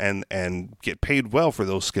 and get paid well for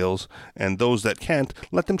those skills. And those that can't,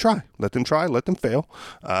 let them try, let them fail.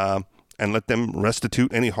 And let them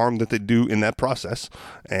restitute any harm that they do in that process.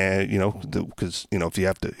 And because if you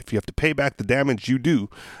have to pay back the damage you do,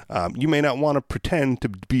 you may not want to pretend to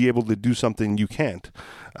be able to do something you can't.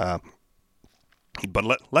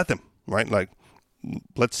 But let them, right? Like,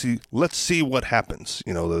 let's see what happens.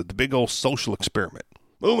 The big old social experiment.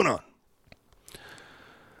 Moving on.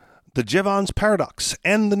 The Jevons Paradox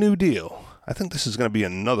and the New Deal. I think this is going to be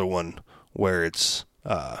another one where it's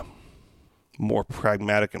more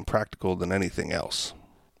pragmatic and practical than anything else.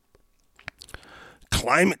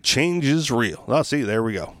 Climate change is real. Oh, see, there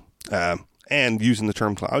we go. And using the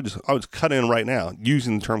term, I'll just cut in right now.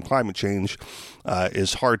 Using the term climate change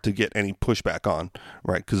is hard to get any pushback on,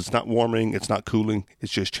 right? Because it's not warming, it's not cooling,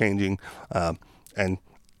 it's just changing. And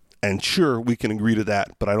sure, we can agree to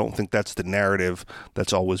that, but I don't think that's the narrative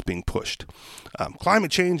that's always being pushed.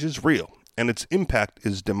 Climate change is real, and its impact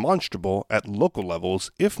is demonstrable at local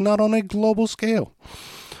levels, if not on a global scale.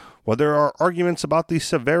 While there are arguments about the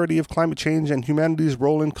severity of climate change and humanity's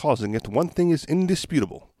role in causing it, one thing is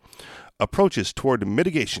indisputable. Approaches toward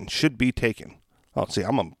mitigation should be taken. I'm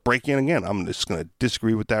going to break in again. I'm just going to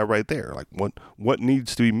disagree with that right there. Like, what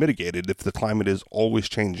needs to be mitigated if the climate is always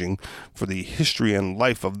changing for the history and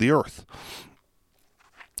life of the Earth?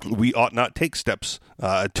 We ought not take steps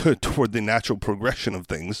toward the natural progression of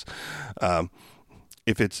things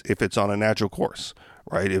if it's on a natural course,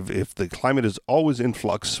 right? If the climate is always in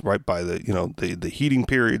flux, right, by the heating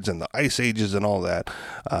periods and the ice ages and all that,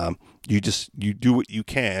 you do what you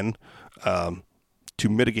can to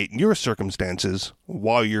mitigate your circumstances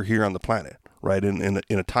while you're here on the planet, right? In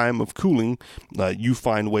a time of cooling, you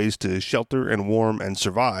find ways to shelter and warm and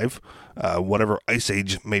survive whatever ice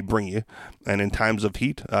age may bring you. And in times of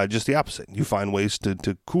heat, just the opposite. You find ways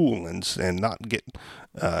to cool and not get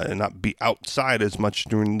and not be outside as much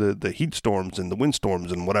during the heat storms and the wind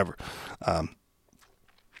storms and whatever.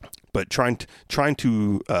 But trying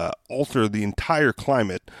to alter the entire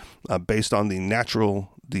climate based on the natural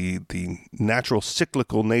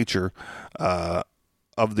cyclical nature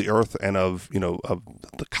of the Earth and of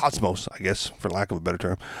the cosmos, I guess, for lack of a better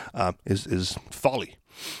term, is folly.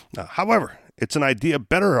 However, it's an idea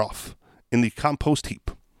better off in the compost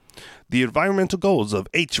heap. The environmental goals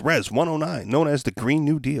of HRES 109, known as the Green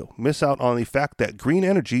New Deal, miss out on the fact that green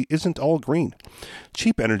energy isn't all green.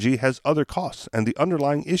 Cheap energy has other costs, and the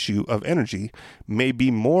underlying issue of energy may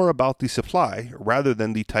be more about the supply rather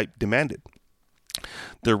than the type demanded.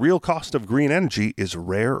 The real cost of green energy is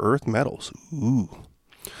rare earth metals. Ooh.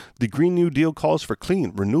 The Green New Deal calls for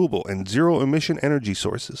clean, renewable, and zero-emission energy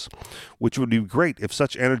sources, which would be great if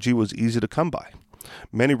such energy was easy to come by.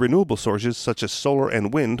 Many renewable sources, such as solar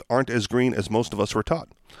and wind, aren't as green as most of us were taught.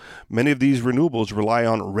 Many of these renewables rely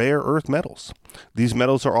on rare earth metals. These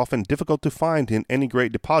metals are often difficult to find in any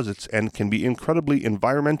great deposits and can be incredibly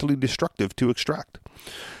environmentally destructive to extract.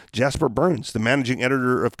 Jasper Burns, the managing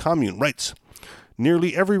editor of Commune, writes,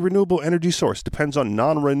 "Nearly every renewable energy source depends on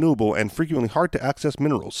non-renewable and frequently hard-to-access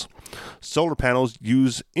minerals. Solar panels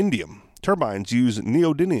use indium, turbines use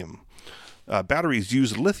neodymium, batteries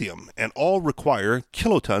use lithium, and all require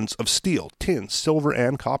kilotons of steel, tin, silver,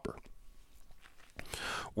 and copper."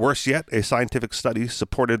 Worse yet, a scientific study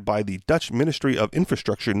supported by the Dutch Ministry of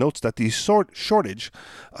Infrastructure notes that the shortage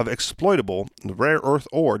of exploitable rare earth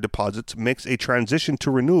ore deposits makes a transition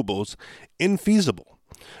to renewables infeasible.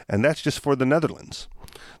 And that's just for the Netherlands.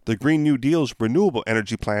 The Green New Deal's renewable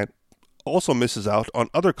energy plant also misses out on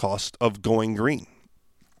other costs of going green.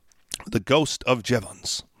 The ghost of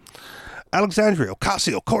Jevons. Alexandria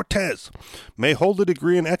Ocasio-Cortez may hold a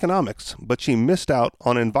degree in economics, but she missed out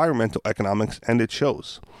on environmental economics, and it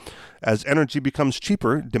shows. As energy becomes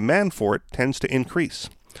cheaper, demand for it tends to increase.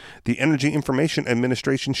 The Energy Information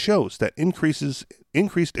Administration shows that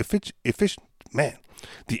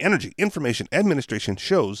The Energy Information Administration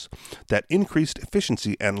shows that increased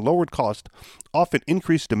efficiency and lowered cost often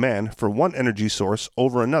increase demand for one energy source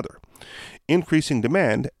over another. Increasing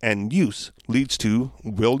demand and use leads to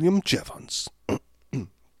William Jevons.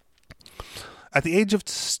 At the age of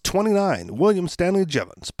 29, William Stanley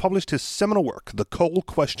Jevons published his seminal work, The Coal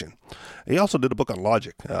Question. He also did a book on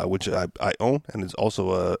logic, which I own, and is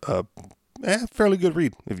also a fairly good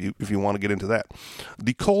read if you want to get into that.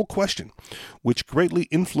 The Coal Question, which greatly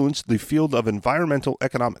influenced the field of environmental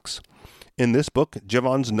economics. In this book,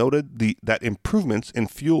 Jevons noted that improvements in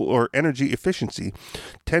fuel or energy efficiency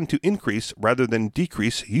tend to increase rather than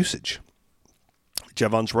decrease usage.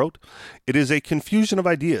 Jevons wrote, "It is a confusion of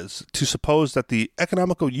ideas to suppose that the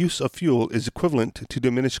economical use of fuel is equivalent to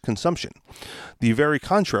diminished consumption. The very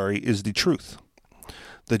contrary is the truth.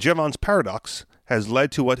 The Jevons paradox has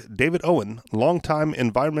led to what David Owen, longtime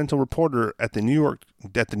environmental reporter at the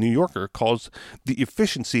New Yorker, calls the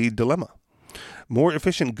efficiency dilemma. More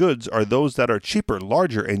efficient goods are those that are cheaper,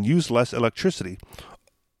 larger, and use less electricity,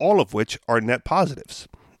 all of which are net positives.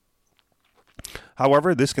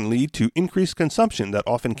 However, this can lead to increased consumption that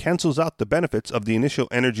often cancels out the benefits of the initial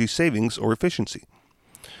energy savings or efficiency.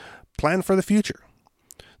 Plan for the future.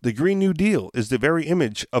 The Green New Deal is the very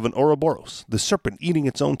image of an Ouroboros, the serpent eating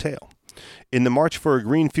its own tail. In the march for a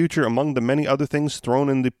green future, among the many other things thrown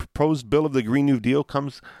in the proposed bill of the Green New Deal,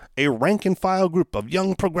 comes a rank-and-file group of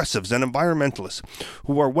young progressives and environmentalists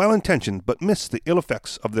who are well-intentioned but miss the ill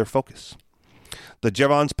effects of their focus. The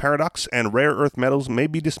Jevons paradox and rare earth metals may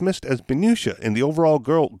be dismissed as minutiae in the overall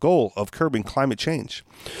goal of curbing climate change,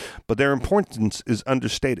 but their importance is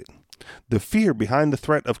understated. The fear behind the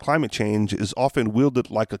threat of climate change is often wielded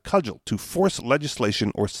like a cudgel to force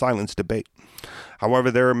legislation or silence debate.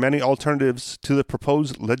 However, there are many alternatives to the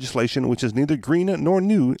proposed legislation which is neither green nor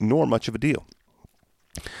new nor much of a deal.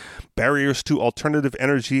 Barriers to alternative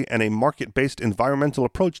energy and a market-based environmental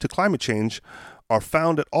approach to climate change are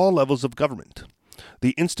found at all levels of government.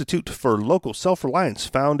 The Institute for Local Self-Reliance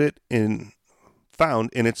found in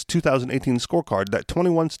its 2018 scorecard that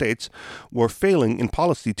 21 states were failing in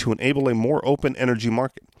policy to enable a more open energy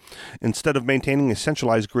market. Instead of maintaining a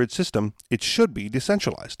centralized grid system, it should be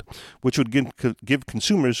decentralized, which would give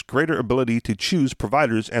consumers greater ability to choose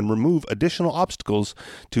providers and remove additional obstacles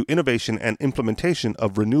to innovation and implementation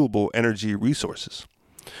of renewable energy resources.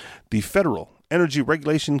 The Federal Energy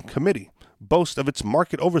Regulation Committee boasts of its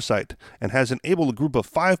market oversight and has enabled a group of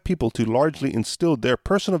 5 people to largely instill their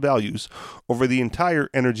personal values over the entire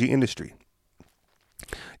energy industry.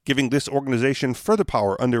 Giving this organization further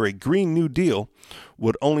power under a Green New Deal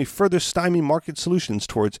would only further stymie market solutions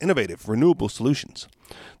towards innovative, renewable solutions.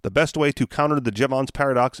 The best way to counter the Jevons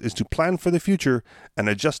paradox is to plan for the future and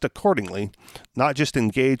adjust accordingly, not just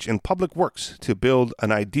engage in public works to build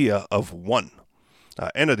an idea of one.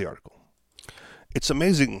 End of the article. It's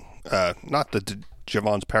amazing, not that the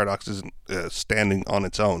Jevons paradox isn't standing on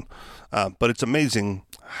its own, but it's amazing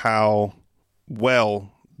how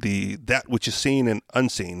well that which is seen and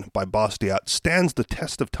unseen by Bastiat stands the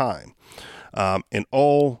test of time in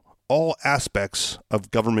all aspects of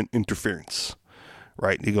government interference,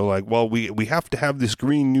 right? You go like, well, we have to have this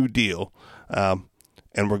Green New Deal,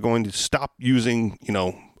 and we're going to stop using,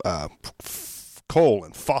 coal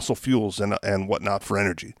and fossil fuels and whatnot for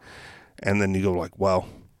energy. And then you go like, well,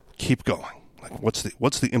 keep going. Like, what's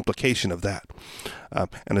the implication of that?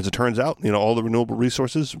 And as it turns out, all the renewable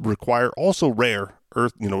resources require also rare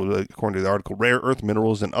earth, according to the article, rare earth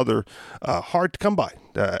minerals and other hard to come by.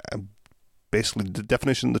 Basically, the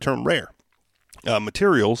definition of the term rare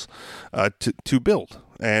materials to build.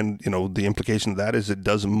 And, the implication of that is it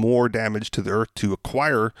does more damage to the earth to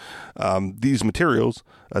acquire these materials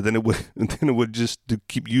than it would just to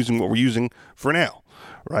keep using what we're using for now,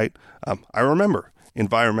 right? I remember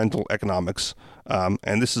environmental economics,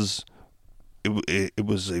 and this is it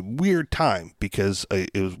was a weird time because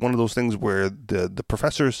it was one of those things where the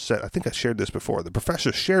professor said, I think I shared this before, the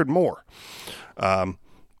professor shared more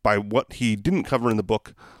by what he didn't cover in the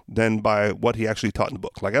book than by what he actually taught in the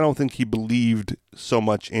book. Like, I don't think he believed so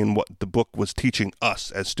much in what the book was teaching us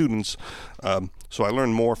as students, so I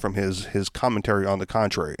learned more from his commentary on the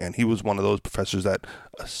contrary, and he was one of those professors that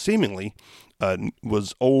seemingly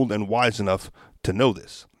was old and wise enough to know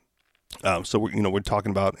this. So we're talking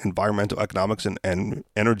about environmental economics and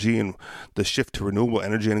energy and the shift to renewable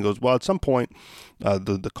energy, and it goes, well, at some point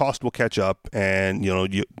the cost will catch up, and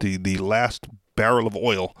the last barrel of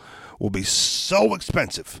oil will be so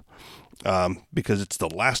expensive because it's the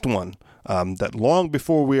last one that long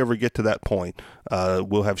before we ever get to that point,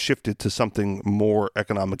 we'll have shifted to something more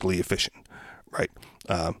economically efficient, right?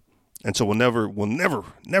 And so we'll never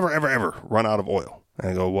ever run out of oil. And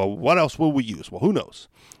I go, well, what else will we use? Well, who knows,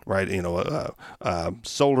 right?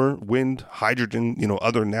 Solar, wind, hydrogen,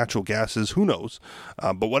 other natural gases, who knows?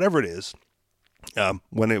 But whatever it is,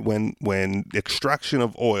 when extraction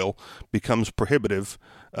of oil becomes prohibitive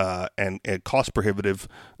and cost prohibitive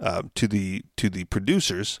to the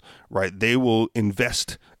producers, right? They will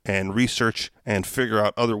invest and research and figure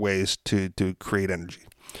out other ways to create energy.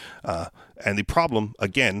 And the problem,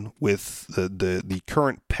 again, with the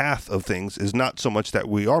current path of things is not so much that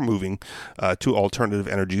we are moving to alternative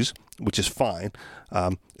energies, which is fine.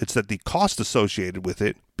 It's that the cost associated with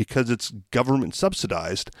it, because it's government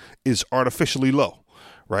subsidized, is artificially low,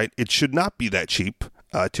 right? It should not be that cheap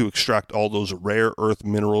to extract all those rare earth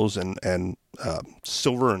minerals and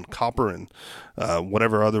silver and copper and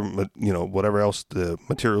whatever else the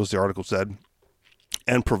materials the article said,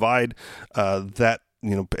 and provide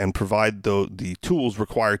provide the tools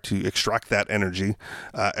required to extract that energy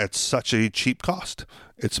at such a cheap cost.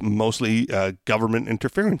 It's mostly government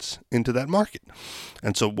interference into that market,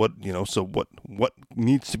 and so what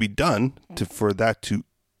needs to be done for that to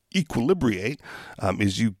equilibrate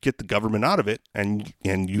is you get the government out of it, and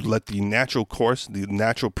you let the natural course, the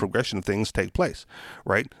natural progression of things take place.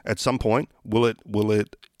 Right? At some point, will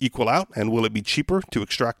it equal out, and will it be cheaper to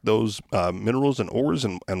extract those minerals and ores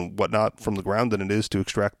and whatnot from the ground than it is to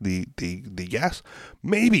extract the gas?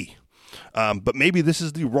 Maybe. But maybe this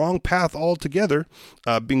is the wrong path altogether,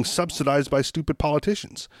 being subsidized by stupid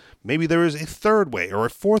politicians. Maybe there is a third way, or a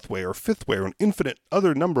fourth way, or a fifth way, or an infinite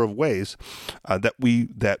other number of ways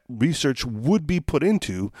that research would be put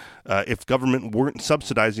into if government weren't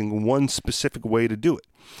subsidizing one specific way to do it.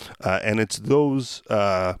 And it's those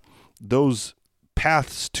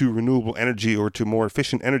paths to renewable energy or to more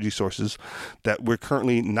efficient energy sources that we're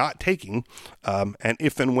currently not taking. And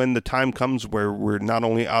if and when the time comes where we're not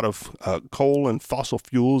only out of coal and fossil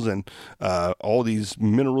fuels and all these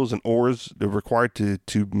minerals and ores that are required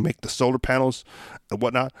to make the solar panels and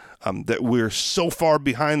whatnot, that we're so far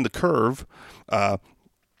behind the curve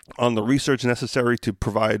on the research necessary to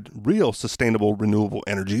provide real sustainable renewable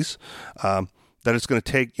energies, that it's going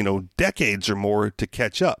to take decades or more to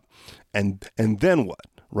catch up. And then what,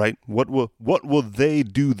 right? What will they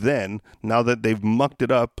do then? Now that they've mucked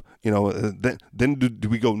it up, then do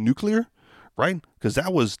we go nuclear, right? because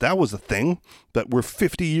that was a thing, that we're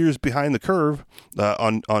 50 years behind the curve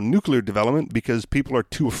on nuclear development because people are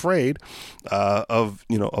too afraid of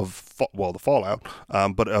the fallout,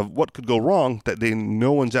 but of what could go wrong, that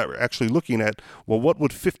no one's actually looking at, well, what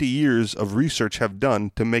would 50 years of research have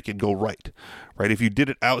done to make it go right? Right? If you did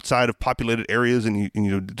it outside of populated areas and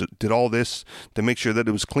you did all this to make sure that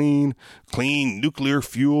it was clean nuclear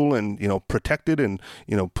fuel and protected, and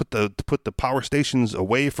put the power stations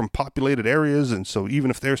away from populated areas, and so even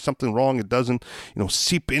if there's something wrong, it doesn't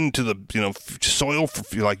seep into the soil.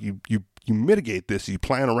 You mitigate this, you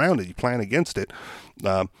plan around it, you plan against it.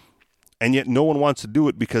 And yet no one wants to do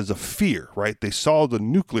it because of fear, right? They saw the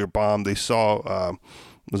nuclear bomb. They saw,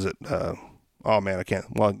 they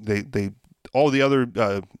all the other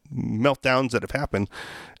meltdowns that have happened,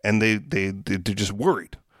 and they're just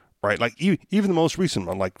worried, right? Like even the most recent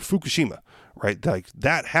one, like Fukushima, right? Like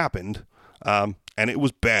that happened, and it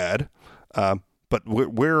was bad. But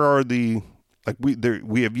where are the,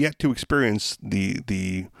 we have yet to experience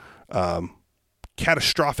the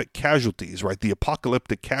catastrophic casualties, right? The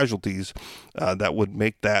apocalyptic casualties that would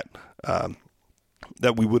make that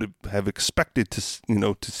that we would have expected to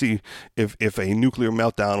see if a nuclear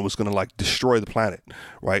meltdown was going to destroy the planet,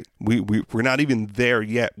 right? We're not even there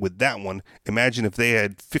yet with that one. Imagine if they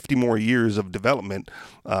had 50 more years of development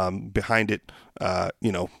behind it,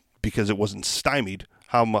 because it wasn't stymied.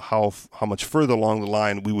 How much further along the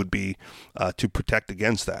line we would be to protect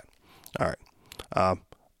against that. All right.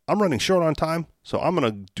 I'm running short on time, so I'm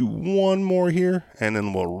going to do one more here, and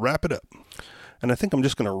then we'll wrap it up. And I think I'm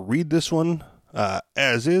just going to read this one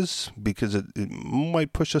as is, because it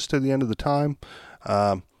might push us to the end of the time,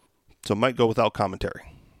 so it might go without commentary.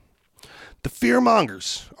 The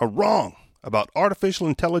fearmongers are wrong about artificial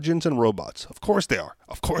intelligence and robots. Of course they are.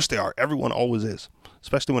 Of course they are. Everyone always is,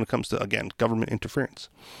 especially when it comes to, again, government interference.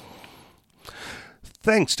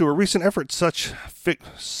 Thanks to a recent effort Thanks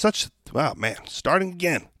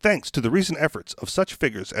to the recent efforts of such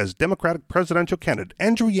figures as Democratic presidential candidate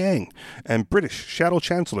Andrew Yang and British Shadow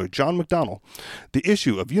Chancellor John McDonnell, the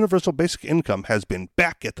issue of universal basic income has been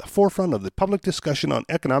back at the forefront of the public discussion on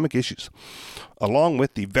economic issues, along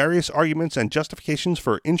with the various arguments and justifications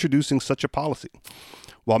for introducing such a policy.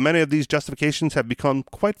 While many of these justifications have become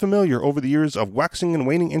quite familiar over the years of waxing and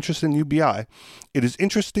waning interest in UBI, it is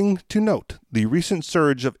interesting to note the recent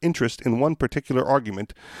surge of interest in one particular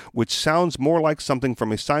argument, which sounds more like something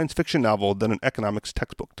from a science fiction novel than an economics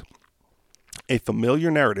textbook. A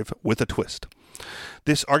familiar narrative with a twist.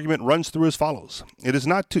 This argument runs through as follows. It is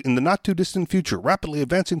in the not-too-distant future, rapidly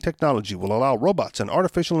advancing technology will allow robots and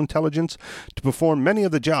artificial intelligence to perform many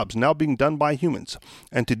of the jobs now being done by humans,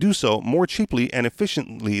 and to do so more cheaply and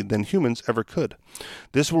efficiently than humans ever could.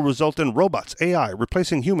 This will result in robots, AI,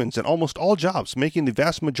 replacing humans in almost all jobs, making the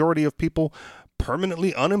vast majority of people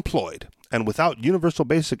permanently unemployed. And without universal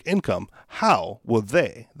basic income, how will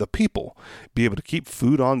they, the people, be able to keep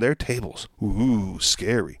food on their tables? Ooh,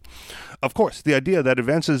 scary. Of course, the idea that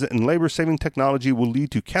advances in labor-saving technology will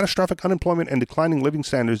lead to catastrophic unemployment and declining living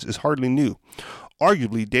standards is hardly new.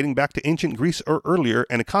 Arguably, dating back to ancient Greece or earlier,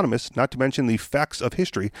 and economists, not to mention the facts of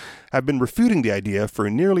history, have been refuting the idea for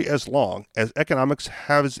nearly as long as economics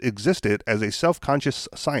has existed as a self-conscious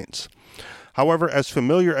science. However, as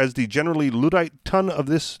familiar as the generally Luddite tone of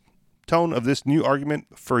this new argument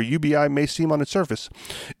for UBI may seem on its surface,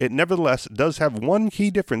 it nevertheless does have one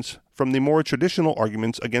key difference from the more traditional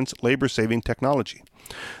arguments against labor-saving technology.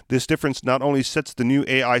 This difference not only sets the new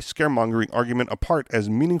AI scaremongering argument apart as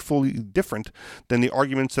meaningfully different than the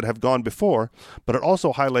arguments that have gone before, but it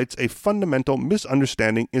also highlights a fundamental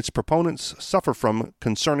misunderstanding its proponents suffer from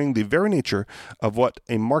concerning the very nature of what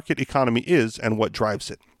a market economy is and what drives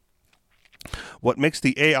it. What makes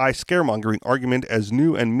the AI scaremongering argument as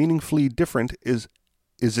new and meaningfully different is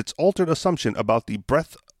its altered assumption about the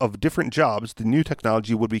breadth of different jobs the new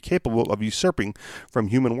technology would be capable of usurping from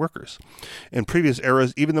human workers. In previous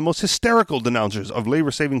eras, even the most hysterical denouncers of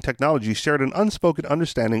labor-saving technology shared an unspoken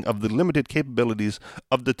understanding of the limited capabilities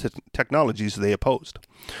of the technologies they opposed.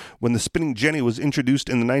 When the spinning jenny was introduced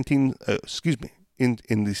in the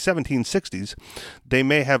in the 1760s, they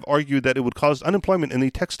may have argued that it would cause unemployment in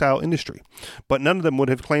the textile industry, but none of them would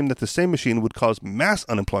have claimed that the same machine would cause mass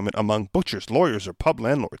unemployment among butchers, lawyers, or pub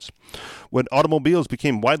landlords. When automobiles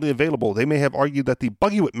became widely available, they may have argued that the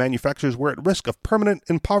buggy whip manufacturers were at risk of permanent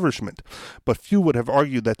impoverishment, but few would have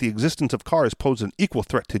argued that the existence of cars posed an equal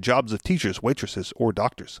threat to jobs of teachers, waitresses, or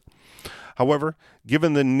doctors. However,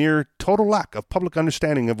 given the near total lack of public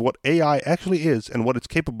understanding of what AI actually is and what it's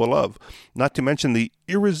capable of, not to mention the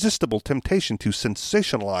irresistible temptation to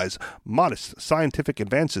sensationalize modest scientific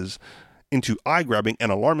advances, into eye-grabbing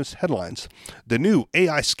and alarmist headlines. The new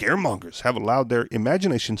AI scaremongers have allowed their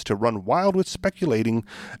imaginations to run wild with speculating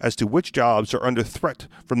as to which jobs are under threat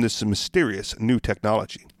from this mysterious new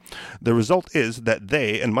technology. The result is that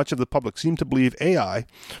they and much of the public seem to believe AI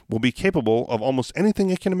will be capable of almost anything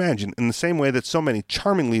it can imagine, in the same way that so many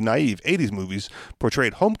charmingly naive 80s movies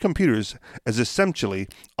portrayed home computers as essentially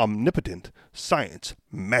omnipotent science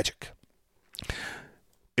magic.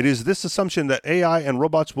 It is this assumption that AI and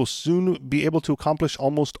robots will soon be able to accomplish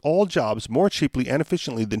almost all jobs more cheaply and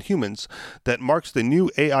efficiently than humans that marks the new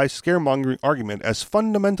AI scaremongering argument as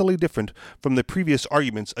fundamentally different from the previous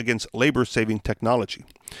arguments against labor-saving technology.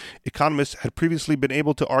 Economists had previously been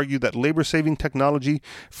able to argue that labor-saving technology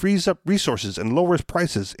frees up resources and lowers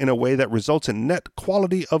prices in a way that results in net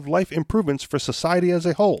quality of life improvements for society as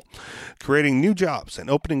a whole, creating new jobs and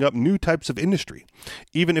opening up new types of industry,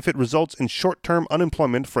 even if it results in short-term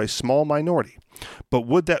unemployment for a small minority. But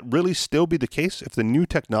would that really still be the case if the new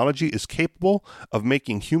technology is capable of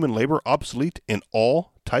making human labor obsolete in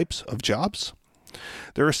all types of jobs?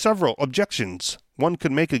 There are several objections one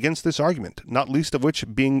could make against this argument, not least of which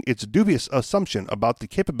being its dubious assumption about the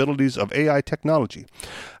capabilities of AI technology.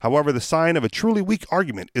 However, the sign of a truly weak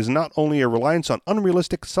argument is not only a reliance on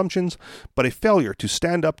unrealistic assumptions, but a failure to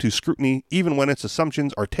stand up to scrutiny even when its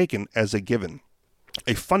assumptions are taken as a given.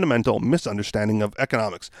 A fundamental misunderstanding of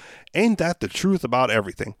economics. Ain't that the truth about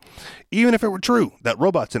everything? Even if it were true that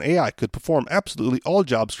robots and AI could perform absolutely all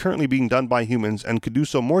jobs currently being done by humans and could do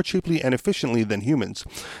so more cheaply and efficiently than humans,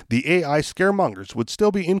 the AI scaremongers would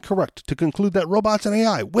still be incorrect to conclude that robots and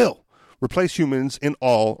AI will replace humans in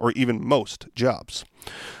all or even most jobs.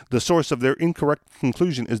 The source of their incorrect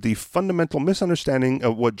conclusion is the fundamental misunderstanding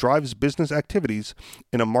of what drives business activities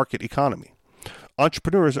in a market economy.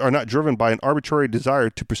 Entrepreneurs are not driven by an arbitrary desire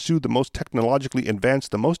to pursue the most technologically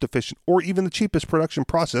advanced, the most efficient, or even the cheapest production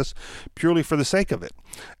process purely for the sake of it,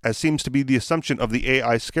 as seems to be the assumption of the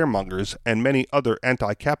AI scaremongers and many other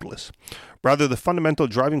anti-capitalists. Rather, the fundamental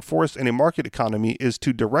driving force in a market economy is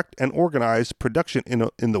to direct and organize production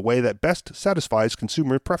in the way that best satisfies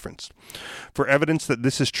consumer preference. For evidence that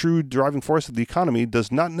this is true driving force of the economy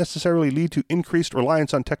does not necessarily lead to increased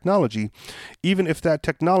reliance on technology, even if that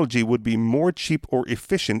technology would be more cheap or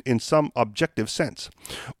efficient in some objective sense.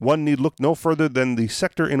 One need look no further than the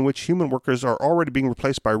sector in which human workers are already being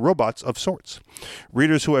replaced by robots of sorts.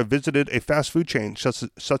 Readers who have visited a fast food chain,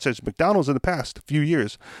 such as McDonald's in the past few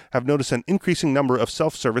years, have noticed an increasing number of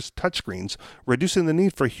self-service touchscreens, reducing the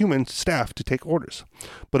need for human staff to take orders.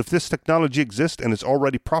 But if this technology exists and is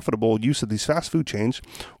already profitable use of these fast food chains,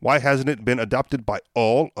 why hasn't it been adopted by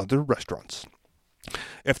all other restaurants?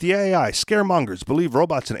 If the AI scaremongers believe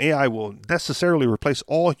robots and AI will necessarily replace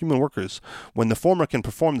all human workers when the former can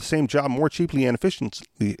perform the same job more cheaply and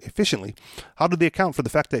efficiently, how do they account for the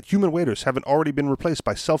fact that human waiters haven't already been replaced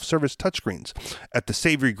by self-service touchscreens at the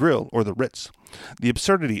Savory Grill or the Ritz? The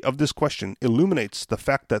absurdity of this question illuminates the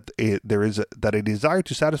fact that there is a desire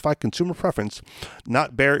to satisfy consumer preference,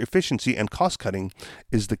 not bare efficiency and cost-cutting,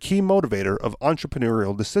 is the key motivator of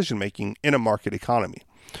entrepreneurial decision-making in a market economy.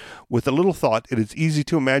 With a little thought, it is easy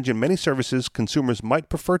to imagine many services consumers might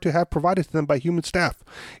prefer to have provided to them by human staff,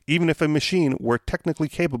 even if a machine were technically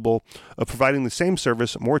capable of providing the same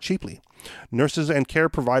service more cheaply. Nurses and care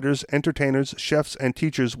providers, entertainers, chefs, and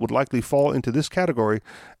teachers would likely fall into this category,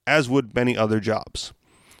 as would many other jobs.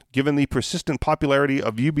 Given the persistent popularity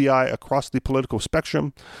of UBI across the political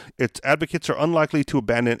spectrum, its advocates are unlikely to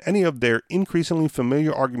abandon any of their increasingly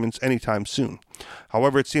familiar arguments anytime soon.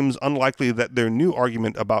 However, it seems unlikely that their new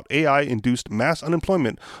argument about AI-induced mass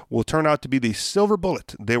unemployment will turn out to be the silver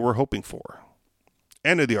bullet they were hoping for.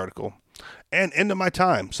 End of the article. And end of my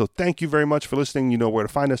time. So thank you very much for listening. You know where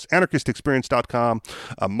to find us, anarchistexperience.com,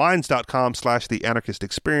 minds.com/the Anarchist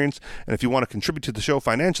Experience. And if you want to contribute to the show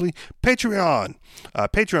financially, Patreon,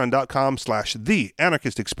 patreon.com/the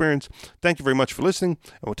Anarchist Experience. Thank you very much for listening,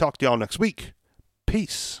 and we'll talk to y'all next week.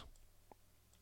 Peace.